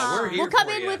 Oh, we're here We'll come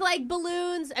for in you. with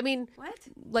balloons. I mean, What?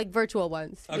 like virtual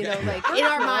ones. Okay. In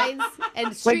our minds and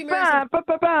Like streamers. ba, ba,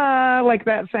 ba, ba, like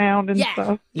that sound and Yeah.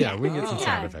 stuff. Yeah, we can get some Oh.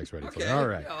 sound effects ready for Okay. you. All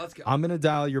right. Yeah, let's go. I'm going to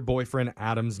dial your boyfriend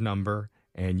Adam's number,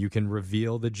 and you can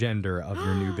reveal the gender of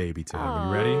your new baby to him.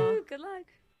 You ready? Ooh, good luck.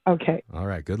 Okay. All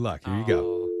right, good luck. Here you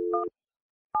go.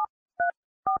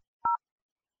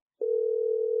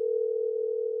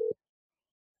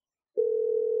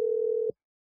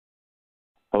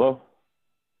 Hello?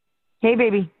 Hey,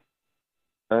 baby.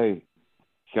 Hey,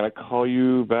 can I call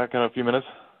you back in a few minutes?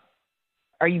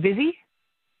 Are you busy?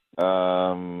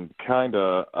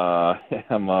 Kinda.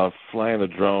 I'm flying the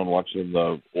drone watching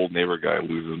the old neighbor guy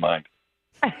lose his mind.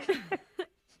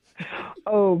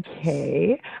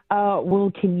 Okay.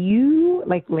 Well, can you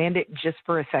land it just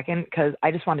for a second? Because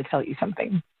I just want to tell you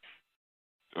something.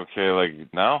 Okay, like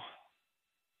now?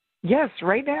 Yes,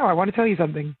 right now. I want to tell you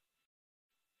something.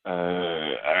 All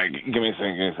right, give me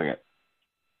a second.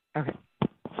 Okay.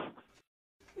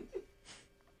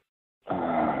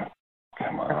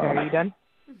 Come on. Okay, are you done?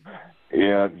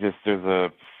 Yeah, just there's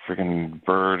a freaking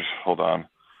bird. Hold on.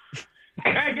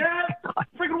 Hey, get out of the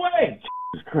freaking way!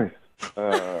 Jesus Christ.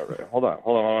 Right, hold on.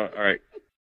 All right.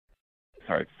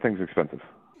 Sorry, this thing's expensive.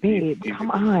 Babe, come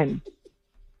on.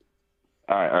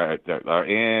 All right.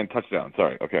 And touchdown.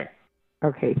 Sorry. Okay.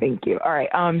 Okay, thank you. All right.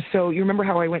 So you remember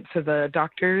how I went to the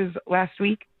doctor's last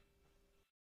week?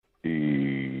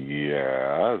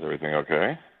 Yeah. Is everything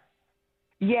okay?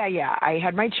 Yeah. I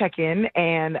had my check-in,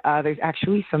 and there's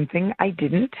actually something I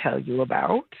didn't tell you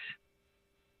about.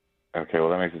 Okay, well,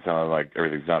 that makes it sound like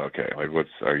everything's not okay. Like,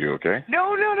 are you okay?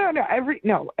 No.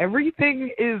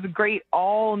 Everything is great,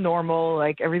 all normal.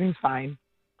 Like, everything's fine.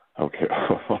 Okay.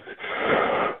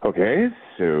 Okay,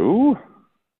 so.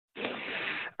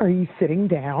 Are you sitting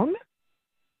down?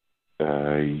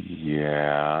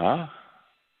 Yeah.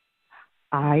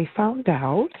 I found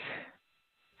out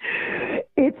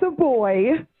it's a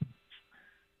boy.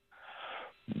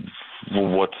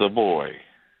 What's a boy?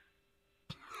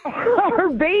 Our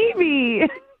baby.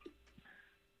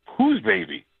 Whose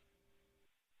baby?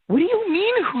 What do you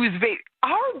mean, whose baby?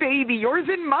 Our baby, yours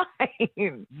and mine. What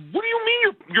do you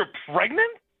mean you're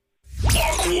pregnant?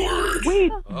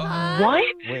 Wait,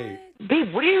 what? Wait.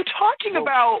 Babe, what are you talking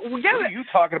about? What are you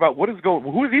talking about?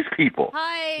 Who are these people?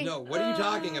 Hi. No, what are you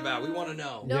talking about? We want to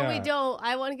know. No, Yeah. we don't.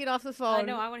 I want to get off the phone. I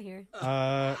know, I want to hear.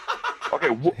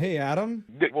 Okay. Hey, Adam.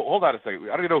 Well, hold on a second.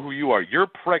 I don't even know who you are. You're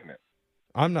pregnant.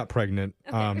 I'm not pregnant.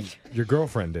 Your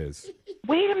girlfriend is.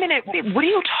 Wait a minute. Babe, what are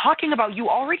you talking about? You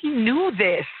already knew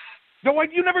this. No,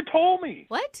 you never told me.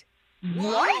 What?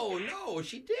 Whoa, no,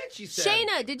 she did. She said.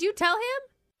 Shayna, did you tell him?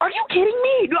 Are you kidding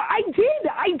me? No, I did.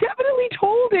 I definitely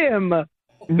told him.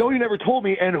 No, you never told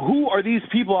me. And who are these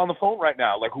people on the phone right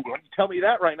now? Like, who? Tell me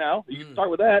that right now. You can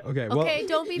start with that. Okay. Well, Okay,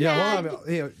 don't be yeah, mad. hold on.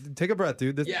 Hey, take a breath,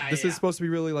 dude. This is supposed to be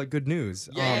really like good news.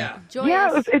 Joyous.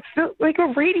 Yeah, it's like a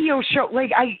radio show.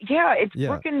 It's Yeah.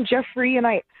 Brooke and Jeffrey and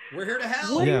I. We're here to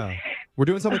help. Yeah. We're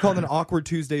doing something called an Awkward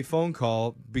Tuesday phone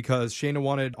call because Shayna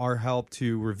wanted our help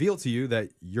to reveal to you that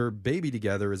your baby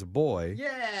together is a boy.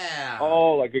 Yeah.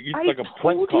 Oh, like it's like a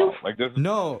prank call. Like this.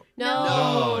 No.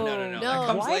 No. That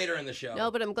comes What? later in the show.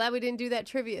 No, but I'm glad we didn't do that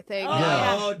trivia thing.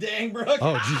 Oh, dang, Brooke.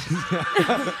 Oh, geez. Good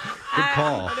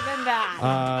call. Would have been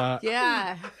bad.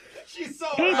 Yeah. She's so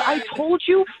Babe, right. I told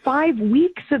you 5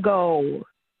 weeks ago.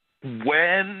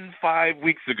 When 5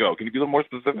 weeks ago? Can you be a little more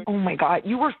specific? Oh my God.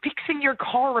 You were fixing your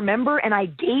car, remember? And I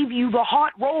gave you the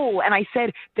hot roll. And I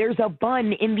said, there's a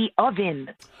bun in the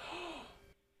oven.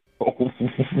 Oh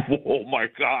my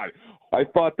God. I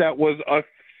thought that was a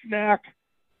snack.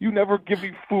 You never give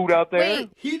me food out there. Wait.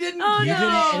 He didn't. Oh, You no.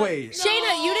 didn't wait.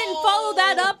 Shayna, you didn't follow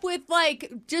that up with,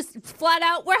 like, just flat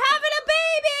out, we're having a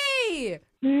baby!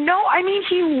 No, I mean,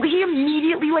 he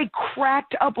immediately, like,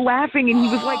 cracked up laughing. And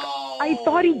he was like, I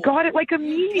thought he got it, like,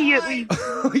 immediately.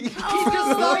 He just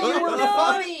thought you were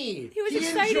funny. He was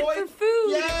excited for food.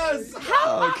 Yes.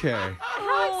 Okay.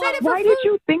 How excited for Why food? did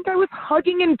you think I was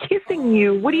hugging and kissing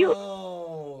you? What do you...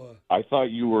 I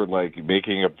thought you were like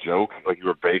making a joke, like you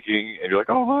were baking, and you're like,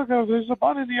 "Oh look, there's a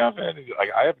bun in the oven." And like,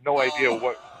 I have no idea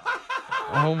what.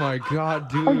 Oh my God,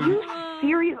 dude. Are you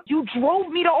serious? You drove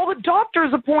me to all the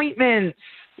doctor's appointments.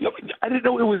 No, I didn't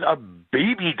know it was a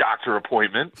baby doctor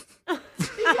appointment. Oh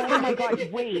my God,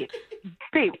 wait.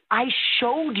 Babe, I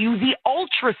showed you the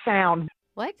ultrasound.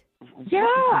 What? Yeah,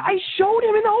 I showed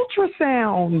him an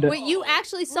ultrasound. Wait, you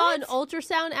actually saw an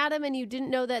ultrasound, Adam, and you didn't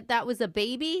know that that was a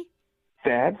baby?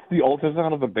 That's the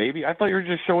ultrasound of a baby. I thought you were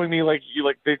just showing me like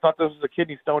they thought this was a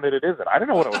kidney stone and it isn't. I didn't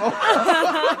know what it was.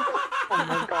 Oh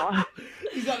my God.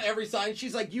 He's got every sign.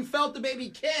 She's like, you felt the baby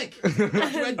kick. You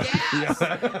had gas.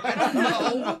 I don't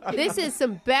know. This is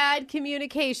some bad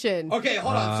communication. Okay,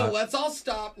 hold on. So let's all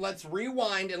stop. Let's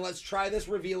rewind and let's try this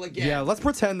reveal again. Yeah, let's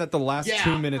pretend that the last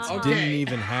 2 minutes didn't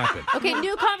even happen. Okay,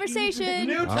 new conversation.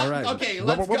 New All right. Okay,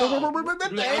 let's go.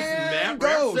 And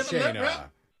go, Shayna.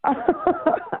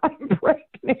 I'm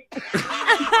pregnant.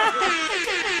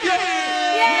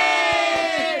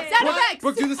 Yay! Sound effects!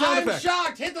 Brooke, do the sound I'm effect.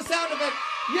 shocked. Hit the sound effect.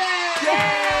 Yay!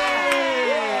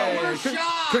 We're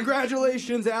shocked.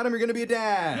 Congratulations, Adam. You're going to be a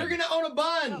dad. You're going to own a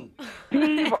bun.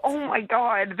 Babe, oh my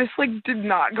God. This did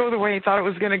not go the way I thought it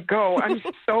was going to go. I'm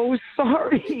so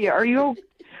sorry. Are you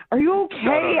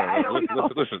okay? I don't know.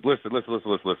 Listen. No,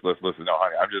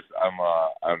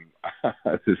 honey,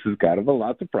 this is kind of a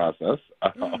lot to process.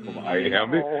 I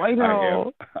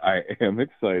am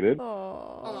excited.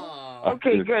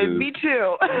 Okay, good. Me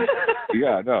too.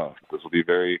 Yeah, no. This will be a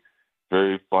very,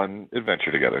 very fun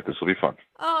adventure together. This will be fun.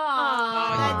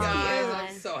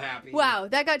 I'm so happy. Wow,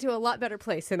 that got to a lot better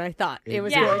place than I thought it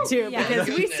was Yeah. going to Yeah. because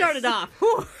we started off.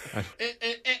 Whew. And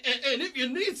if you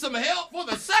need some help for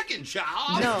the second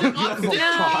child, No.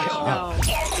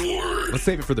 Let's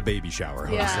save it for the baby shower.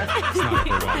 Yeah. It's not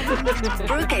for long.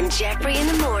 Brooke and Jeffrey in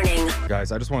the morning.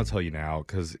 Guys, I just want to tell you now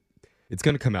because it's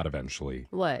going to come out eventually.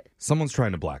 What? Someone's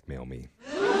trying to blackmail me.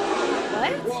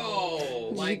 What?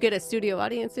 Whoa. Did you get a studio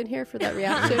audience in here for that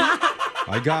reaction?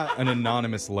 I got an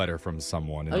anonymous letter from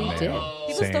someone in Oh, the you mail. did?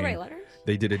 People saying still write letters?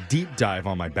 They did a deep dive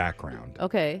on my background.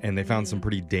 Okay. And they found some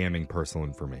pretty damning personal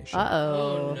information.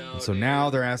 Uh-oh. No. And so now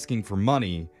they're asking for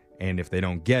money, And if they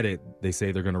don't get it, they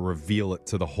say they're going to reveal it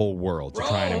to the whole world to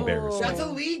try and embarrass them. That's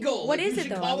illegal. What Like, is you it,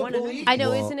 should though? call I the wanna know. police. I know,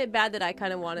 Well- isn't it bad that I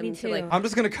kind of want him to like? I'm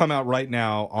just going to come out right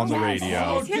now on the radio.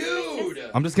 Oh, dude.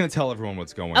 I'm just going to tell everyone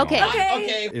what's going Okay. on.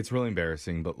 Okay. It's really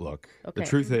embarrassing, but look, the Okay.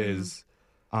 truth is,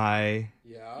 Yeah.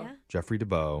 Jeffrey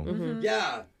DeBow, Mm-hmm.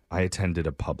 Yeah. I attended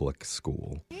a public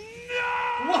school.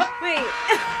 Wait.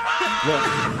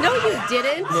 No, you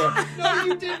didn't. No,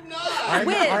 you did not.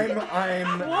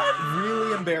 I'm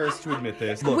really embarrassed to admit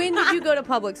this. Look, When did you go to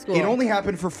public school? it only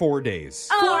happened for 4 days.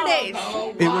 4 days.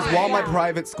 Oh, It was while my why?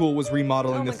 private school was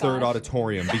remodeling the third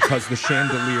auditorium because the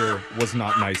chandelier was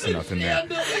not nice enough in there.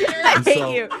 I And hate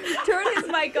so- you. Turn his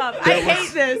mic up. I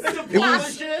hate this. It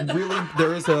was really,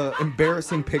 there is a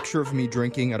embarrassing picture of me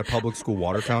drinking at a public school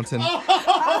water fountain.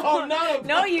 Oh, no.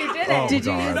 No, you didn't. Oh, Did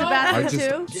you God. use the bathroom I just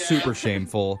too? super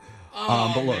shameful.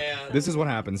 But look, man. this is what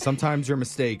happens. Sometimes your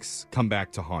mistakes come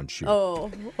back to haunt you.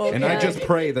 Oh, okay. And I just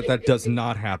pray that that does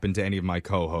not happen to any of my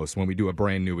co-hosts when we do a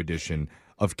brand new edition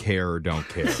of Care or Don't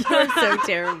Care. You're so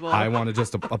terrible. I want to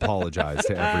just apologize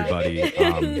to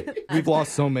everybody. We've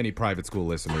lost so many private school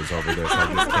listeners over this.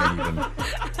 I just can't even.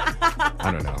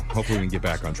 I don't know. Hopefully we can get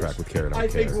back on track with Care or Don't I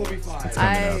Care. think we'll be fine. It's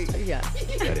coming up yeah. at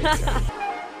 8:10.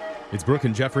 It's Brooke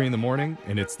and Jeffrey in the morning,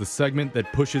 and it's the segment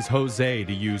that pushes Jose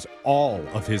to use all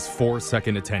of his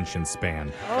 4-second attention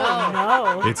span. Oh,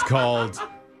 no. It's called...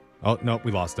 Oh, no,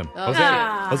 we lost him. Jose,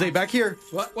 Ah. Jose, back here.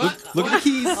 What? Look at the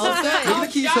keys. Look at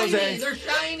the keys, shiny. Jose. They're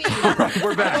shiny. All right,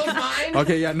 we're back. Are those mine?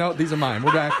 Okay, yeah, no, these are mine.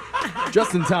 We're back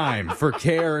just in time for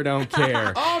Care or Don't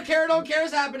Care. Oh, Care or Don't Care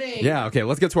is happening. Yeah, okay,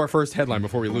 let's get to our first headline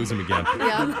before we lose him again.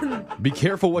 Yeah. Be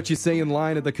careful what you say in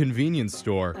line at the convenience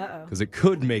store, because it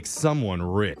could make someone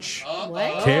rich.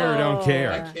 Uh-oh. Care or Don't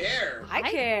Care. I care. I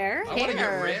care. I want to get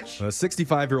rich. A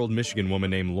 65-year-old Michigan woman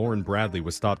named Lauren Bradley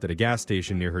was stopped at a gas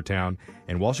station near her town,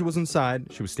 and while she was inside,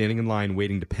 she was standing in line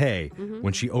waiting to pay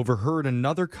when she overheard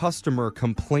another customer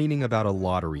complaining about a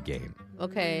lottery game.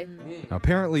 Okay. Now,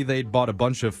 apparently, they'd bought a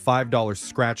bunch of $5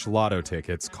 scratch lotto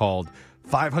tickets called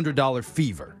 $500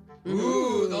 Fever,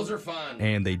 Ooh, those are fun.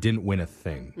 and they didn't win a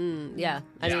thing. Yeah.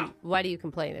 I mean, why do you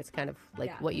complain? It's kind of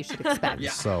like what you should expect.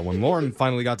 So when Lauren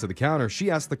finally got to the counter,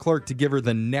 she asked the clerk to give her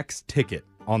the next ticket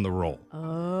on the roll.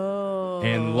 Oh.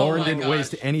 And Lauren my didn't gosh.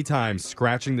 waste any time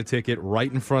scratching the ticket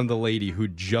right in front of the lady who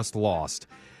just lost.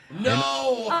 No.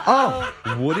 Oh,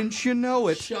 wouldn't you know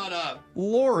it? Shut up.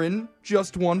 Lauren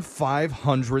just won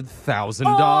 $500,000.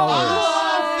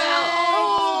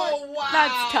 Oh, wow.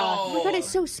 That's tough. Oh my God, it's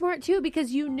so smart too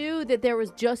because you knew that there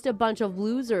was just a bunch of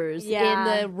losers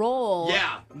Yeah. in the roll.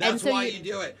 Yeah, that's And so why you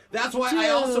do it. That's why I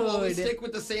also always Dude. stick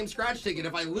with the same scratch ticket.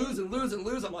 If I lose and lose and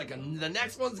lose, I'm like, the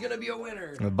next one's going to be a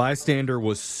winner. The bystander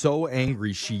was so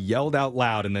angry she yelled out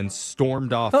loud and then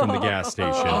stormed off from the gas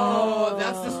station. Oh,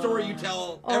 that's the story you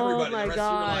tell everybody my the rest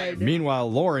God. of your life. Meanwhile,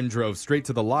 Lauren drove straight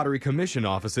to the lottery commission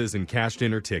offices and cashed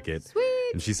in her ticket. Sweet.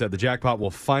 And she said the jackpot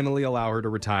will finally allow her to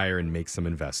retire and make some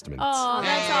investments. Oh,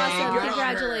 that's Hey, awesome. good on her.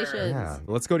 Congratulations. Yeah.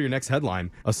 Let's go to your next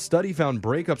headline. A study found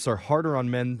breakups are harder on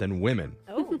men than women.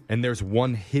 Oh. And there's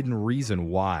one hidden reason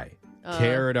why.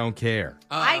 Care or don't care.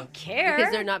 I care.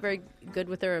 Because they're not very good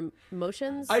with their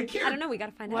emotions. I care. I don't know. We got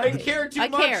to find out. I care too I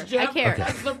much, care. Jeff. I care.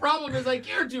 That's the problem is I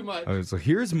care too much. So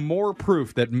here's more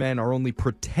proof that men are only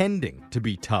pretending to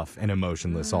be tough and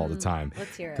emotionless all the time.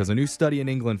 Let's hear it. Because a new study in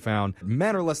England found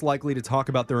men are less likely to talk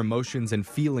about their emotions and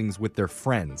feelings with their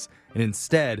friends. And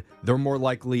instead, they're more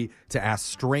likely to ask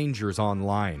strangers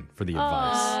online for the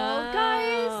advice. Oh,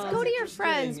 guys, go to your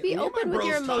friends. Be Me and open my with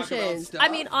your bros talk about emotions. stuff. I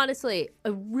mean, honestly,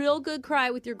 a real good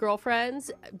cry with your girlfriends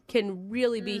can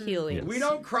really be healing. We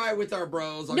don't cry with our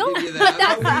bros. I'll No, give you but that.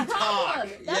 that's But the we talk. problem.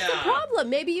 That's the Yeah. problem.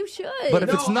 Maybe you should. But if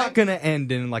No, it's not I- going to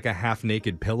end in like a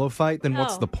half-naked pillow fight, then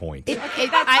what's No. the point?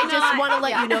 I just want to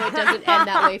let you know it doesn't end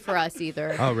that way for us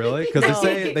either. Oh, really? Because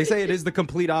they say it is the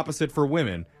complete opposite for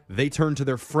women. They turn to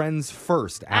their friends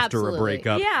first after Absolutely. a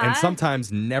breakup, Yeah. and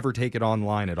sometimes never take it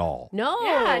online at all. No.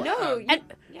 Yeah, no. And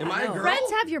Am I a girl?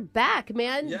 friends have your back,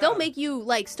 man. Yeah. They'll make you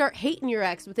like start hating your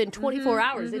ex within 24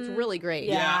 hours. It's really great.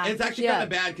 Yeah, it's actually Yeah. kind of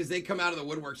bad because they come out of the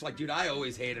woodworks like, dude, I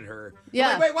always hated her. I'm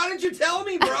Yeah. like, wait, why didn't you tell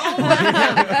me, bro?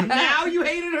 Now you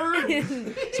hated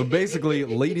her? So basically,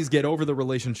 ladies get over the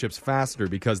relationships faster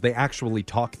because they actually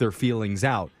talk their feelings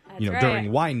out That's during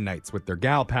right. wine nights with their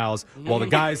gal pals, while the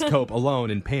guys cope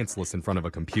alone and pantsless in front of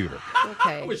a computer.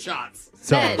 Okay. With shots.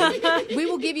 So Ben, we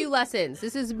will give you lessons.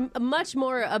 This is much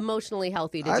more emotionally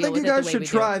healthy to I deal think with you it the guys way should we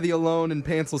do. try the alone and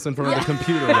pantsless in front of the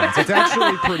computer ones. It's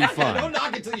actually pretty fun. Don't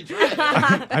knock it till you try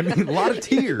it. I mean, a lot of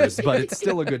tears, but it's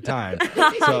still a good time.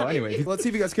 So anyway, let's see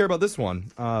if you guys care about this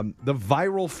one. The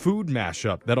viral food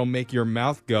mashup that'll make your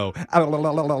mouth go. Hey,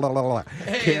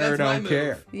 Care or that's my don't move.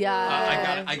 care.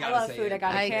 Yeah. I gotta love say food. it. I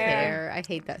gotta I care. care. I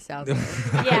hate that sound. Yeah,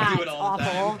 do it it's all the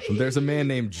time. awful. There's a man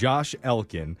named Josh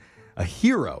Elkin, a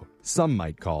hero, some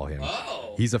might call him.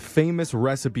 Oh. He's a famous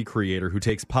recipe creator who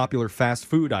takes popular fast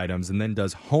food items and then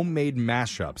does homemade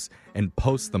mashups and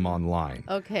posts them online.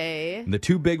 Okay. And the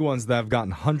two big ones that have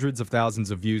gotten hundreds of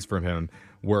thousands of views from him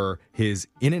were his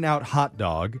In-N-Out hot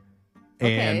dog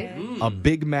and a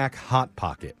Big Mac Hot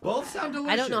Pocket. Both sound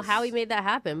delicious. I don't know how he made that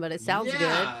happen, but it sounds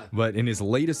good. But in his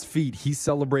latest feat, he's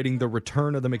celebrating the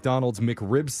return of the McDonald's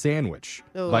McRib sandwich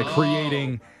Oh. by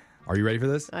creating, are you ready for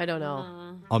this? I don't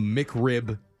know. A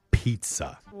McRib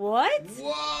pizza. What?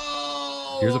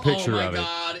 Whoa! Here's a picture oh my of it.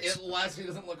 God. It lastly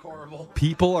doesn't look horrible.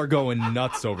 People are going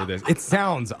nuts over this. It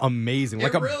sounds amazing.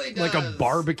 It like really like a does.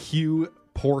 barbecue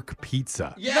pork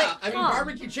pizza. Yeah, I mean,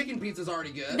 barbecue chicken pizza's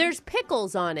already good. There's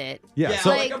pickles on it. Yeah, Yeah, so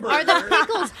like Like, a are the burger.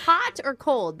 pickles hot or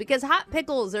cold? Because hot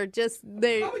pickles are just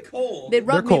they Probably cold. they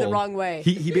rub they're me the cold. wrong way.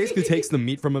 He basically takes the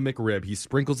meat from a McRib, he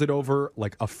sprinkles it over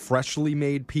like a freshly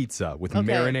made pizza with Okay.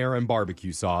 marinara and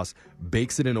barbecue sauce,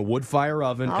 bakes it in a wood fire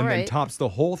oven, All and then right. tops the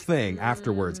whole thing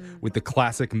afterwards with the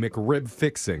classic McRib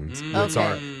fixings, which Okay.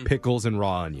 are pickles and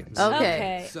raw onions.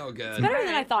 Okay. So good. It's better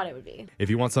than I thought it would be. If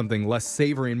you want something less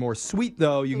savory and more sweet,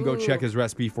 though, you can go check his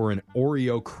recipe for an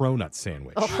Oreo cronut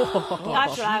sandwich. That's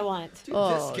what I want. Dude,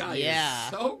 Oh, this guy yeah. is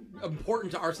so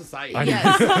important to our society. I know.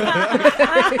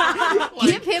 Yes.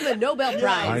 Give him a Nobel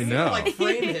Prize. I know. Like,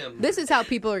 frame him. This is how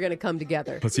people are going to come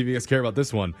together. Let's see if you guys care about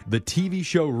this one. The TV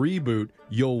show reboot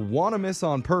you'll want to miss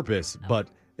on purpose, but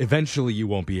eventually you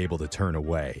won't be able to turn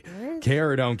away. Care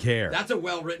or don't care. That's a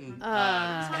well-written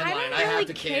I headline. don't I really have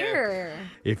to care.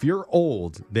 If you're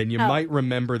old, then you Oh. might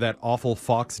remember that awful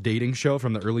Fox dating show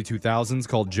from the early 2000s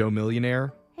called Joe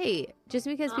Millionaire. Hey, just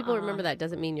because people remember that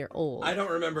doesn't mean you're old. I don't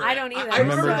remember. I it. don't either, I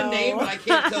remember so- the name, but I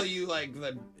can't tell you like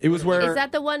the. It was where Is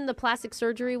that the one, the plastic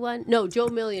surgery one? No, Joe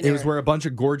Millionaire. it was where a bunch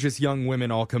of gorgeous young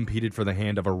women all competed for the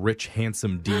hand of a rich,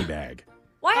 handsome D-bag.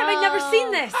 Why have I never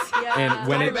seen this? And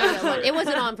when It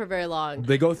wasn't on for very long.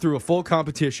 they go through a full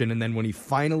competition, and then when he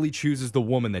finally chooses the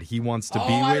woman that he wants to be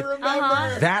I with,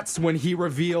 remember. that's when he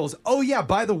reveals, oh yeah,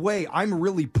 by the way, I'm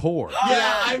really poor.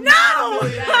 Yeah, I'm not a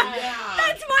millionaire, yeah.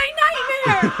 That's my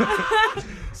nightmare.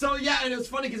 So yeah, and it was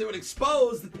funny because it would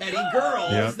expose the petty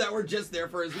girls Yeah. that were just there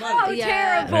for his Oh, money.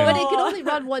 Yeah, terrible. but it could only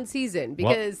run one season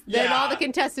because then Yeah. all the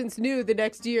contestants knew the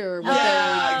next year. What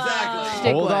Yeah, exactly.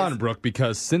 shtick Hold was. on, Brooke,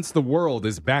 because since the world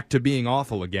is back to being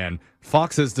awful again,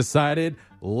 Fox has decided,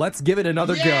 let's give it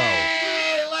another go.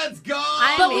 Yay, let's go!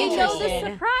 But we know the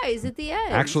interested. surprise at the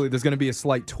end. Actually, there's going to be a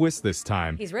slight twist this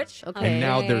time. He's rich. Okay. And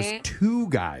now there's 2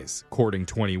 guys courting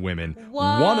 20 women.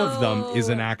 One of them is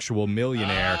an actual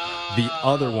millionaire. The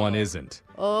other one isn't.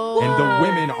 Oh. And the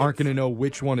women aren't going to know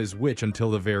which one is which until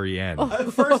the very end.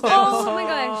 First episode. Oh my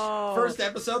gosh. First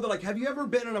episode, they're like, "Have you ever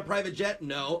been on a private jet?"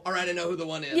 No. All right, I know who the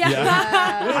one is.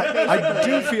 I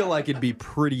do feel like it'd be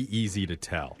pretty easy to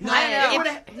tell. No, I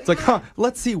know. It's like,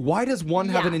 let's see, why does one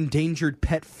have an endangered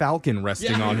pet falcon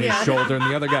resting Yeah. on his shoulder and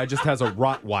the other guy just has a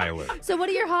Rottweiler? So what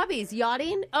are your hobbies?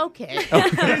 Yachting? Okay.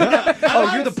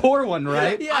 Oh, you're the poor one,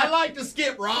 right? I like to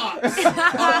skip rocks.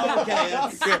 Oh, okay,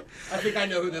 I think I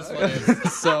know who this one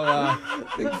is. So, I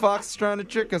think Fox is trying to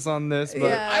trick us on this, but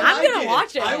Yeah. I I'm like gonna it.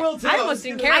 watch it. I will too. I almost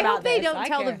didn't care I about hope they this. don't I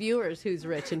tell the care. viewers who's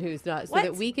rich and who's not so What?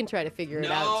 that we can try to figure it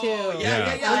No, out too.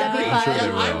 yeah. Would that be I agree. fun? sure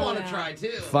they I will. want to try too.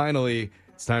 finally,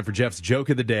 it's time for Jeff's joke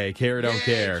of the day. Care or don't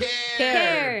care.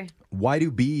 Care. Why do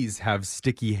bees have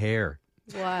sticky hair?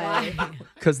 Why?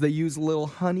 Because they use little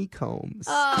honeycombs.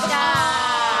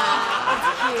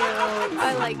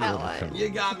 I like that one. You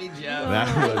got me, Jeff.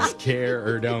 That was care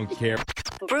or don't care.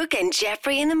 Brooke and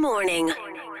Jeffrey in the morning.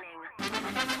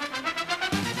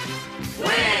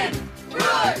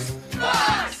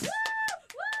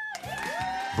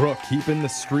 Brooke keeping the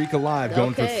streak alive,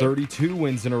 going for Okay. 32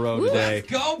 wins in a row today. Let's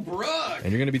go, Brooke.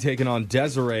 And you're going to be taking on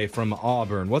Desiree from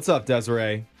Auburn. What's up,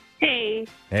 Desiree? Hey.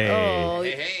 Hey. Oh,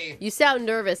 Hey, hey. you sound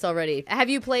nervous already. Have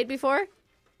you played before?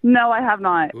 No, I have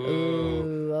not.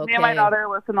 Ooh, okay. Me and my daughter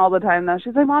listen all the time, though.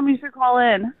 She's like, Mom, you should call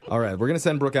in. All right, we're going to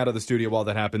send Brooke out of the studio while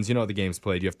that happens. You know how the game's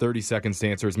played. You have 30 seconds to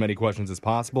answer as many questions as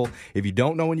possible. If you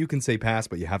don't know when you can say pass,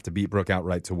 but you have to beat Brooke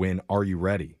outright to win. Are you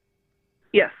ready?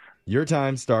 Yes. Your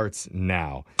time starts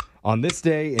now. On this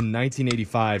day in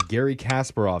 1985, Gary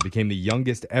Kasparov became the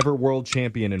youngest ever world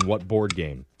champion in what board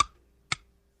game?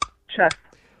 Chess.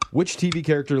 Which TV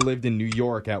character lived in New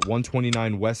York at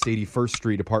 129 West 81st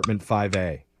Street, apartment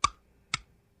 5A?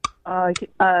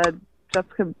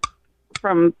 Jessica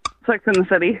from Sex and the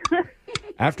City.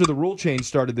 After the rule change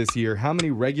started this year, how many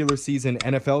regular season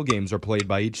NFL games are played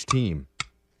by each team?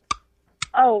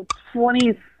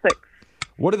 26.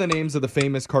 What are the names of the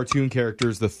famous cartoon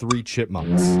characters, the Three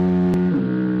Chipmunks?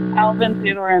 Alvin,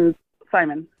 Theodore, and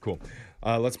Simon. Cool.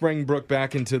 Let's bring Brooke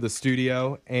back into the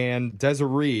studio. And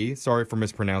Desiree, sorry for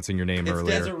mispronouncing your name earlier.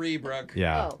 It's Desiree, Brooke.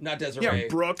 Yeah. Oh. Not Desiree. Yeah,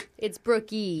 Brooke. It's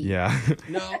Brookie. Yeah.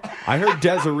 No. I heard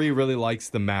Desiree really likes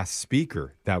the mass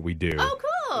speaker that we do. Oh,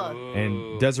 cool.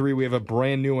 And Desiree, we have a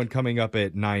brand new one coming up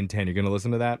at 9:10. You're going to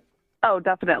listen to that? Oh,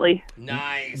 definitely.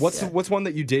 Nice. What's one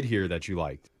that you did hear that you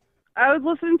liked? I was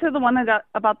listening to the one that got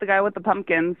about the guy with the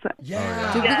pumpkins.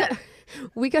 Yeah. Dude,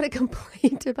 we got a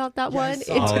complaint about that one. It's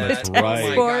that's a text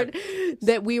right. board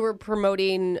that we were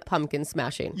promoting pumpkin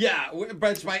smashing. Yeah,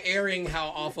 but it's by airing how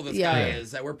awful this guy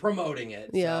is that we're promoting it.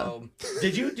 Yeah. So.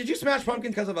 Did you smash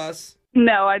pumpkin because of us?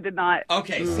 No, I did not.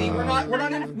 Okay, see,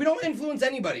 we don't influence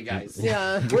anybody, guys.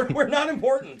 Yeah. We're not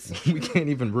important. We can't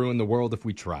even ruin the world if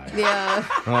we try. Yeah.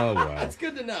 Oh, well. That's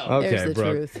good to know. Okay, There's the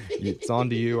Brooke. truth. It's on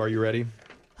to you. Are you ready?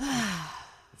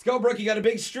 Let's go, Brooke. You got a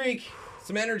big streak.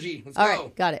 Some energy. Let's All go.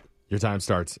 right, got it. Your time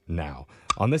starts now.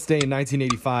 On this day in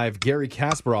 1985, Gary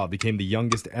Kasparov became the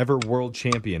youngest ever world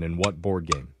champion in what board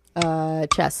game?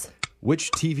 Chess.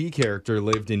 Which TV character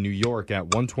lived in New York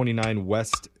at 129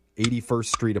 West 81st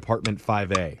Street, apartment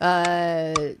 5A?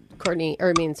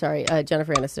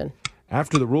 Jennifer Aniston.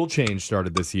 After the rule change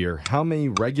started this year, how many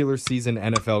regular season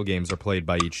NFL games are played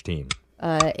by each team?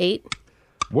 8.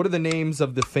 What are the names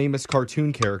of the famous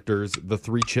cartoon characters, the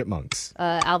Three Chipmunks?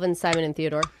 Alvin, Simon, and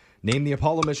Theodore. Name the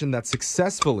Apollo mission that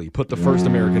successfully put the first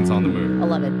Americans on the moon.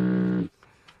 11.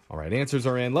 All right, answers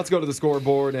are in. Let's go to the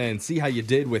scoreboard and see how you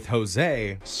did with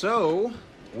Jose. So,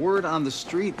 word on the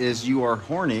street is you are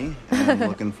horny and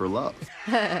looking for love.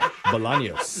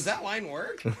 Bolaños. Does that line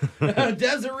work?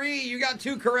 Desiree, you got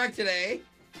 2 correct today.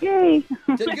 Yay.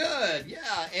 Did good.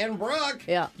 Yeah. And Brooke,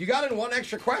 you got in 1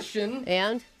 extra question.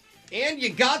 And you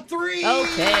got 3.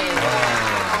 Okay.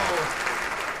 Wow.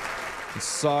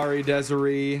 Sorry,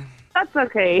 Desiree. That's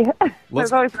okay.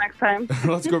 There's always next time.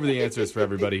 Let's go over the answers for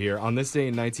everybody here. On this day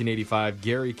in 1985,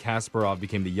 Gary Kasparov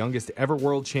became the youngest ever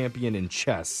world champion in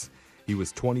chess. He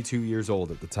was 22 years old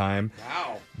at the time.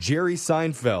 Wow. Jerry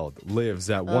Seinfeld lives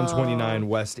at 129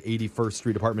 West 81st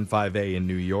Street, apartment 5A in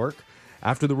New York.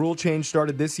 After the rule change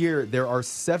started this year, there are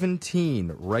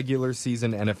 17 regular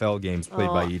season NFL games played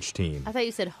by each team. I thought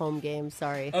you said home games.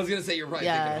 Sorry. I was going to say you're probably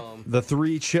thinking home. The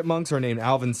Three Chipmunks are named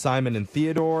Alvin, Simon, and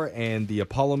Theodore, and the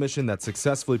Apollo mission that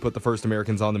successfully put the first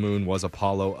Americans on the moon was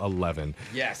Apollo 11.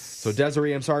 Yes. So,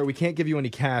 Desiree, I'm sorry, we can't give you any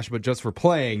cash, but just for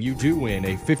playing, you do win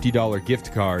a $50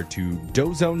 gift card to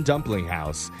Dozone Dumpling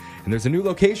House. And there's a new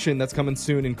location that's coming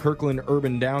soon in Kirkland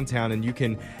Urban Downtown, and you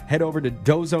can head over to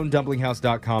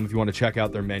dozonedumplinghouse.com if you want to check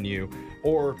out their menu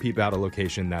or peep out a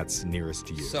location that's nearest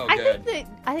to you. So good.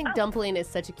 I think dumpling is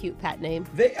such a cute pet name.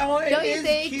 Don't Don't you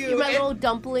think? cute. You're my little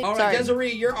dumpling. All right, Sorry.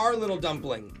 Desiree, you're our little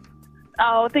dumpling.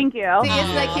 Oh, thank you. See,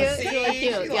 isn't that cute? See, It's really she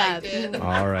cute. liked Yeah. it.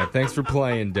 All right, thanks for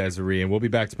playing, Desiree, and we'll be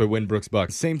back to play Win Brooks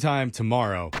Bucks same time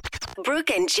tomorrow.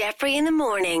 Brooke and Jeffrey in the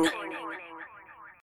morning.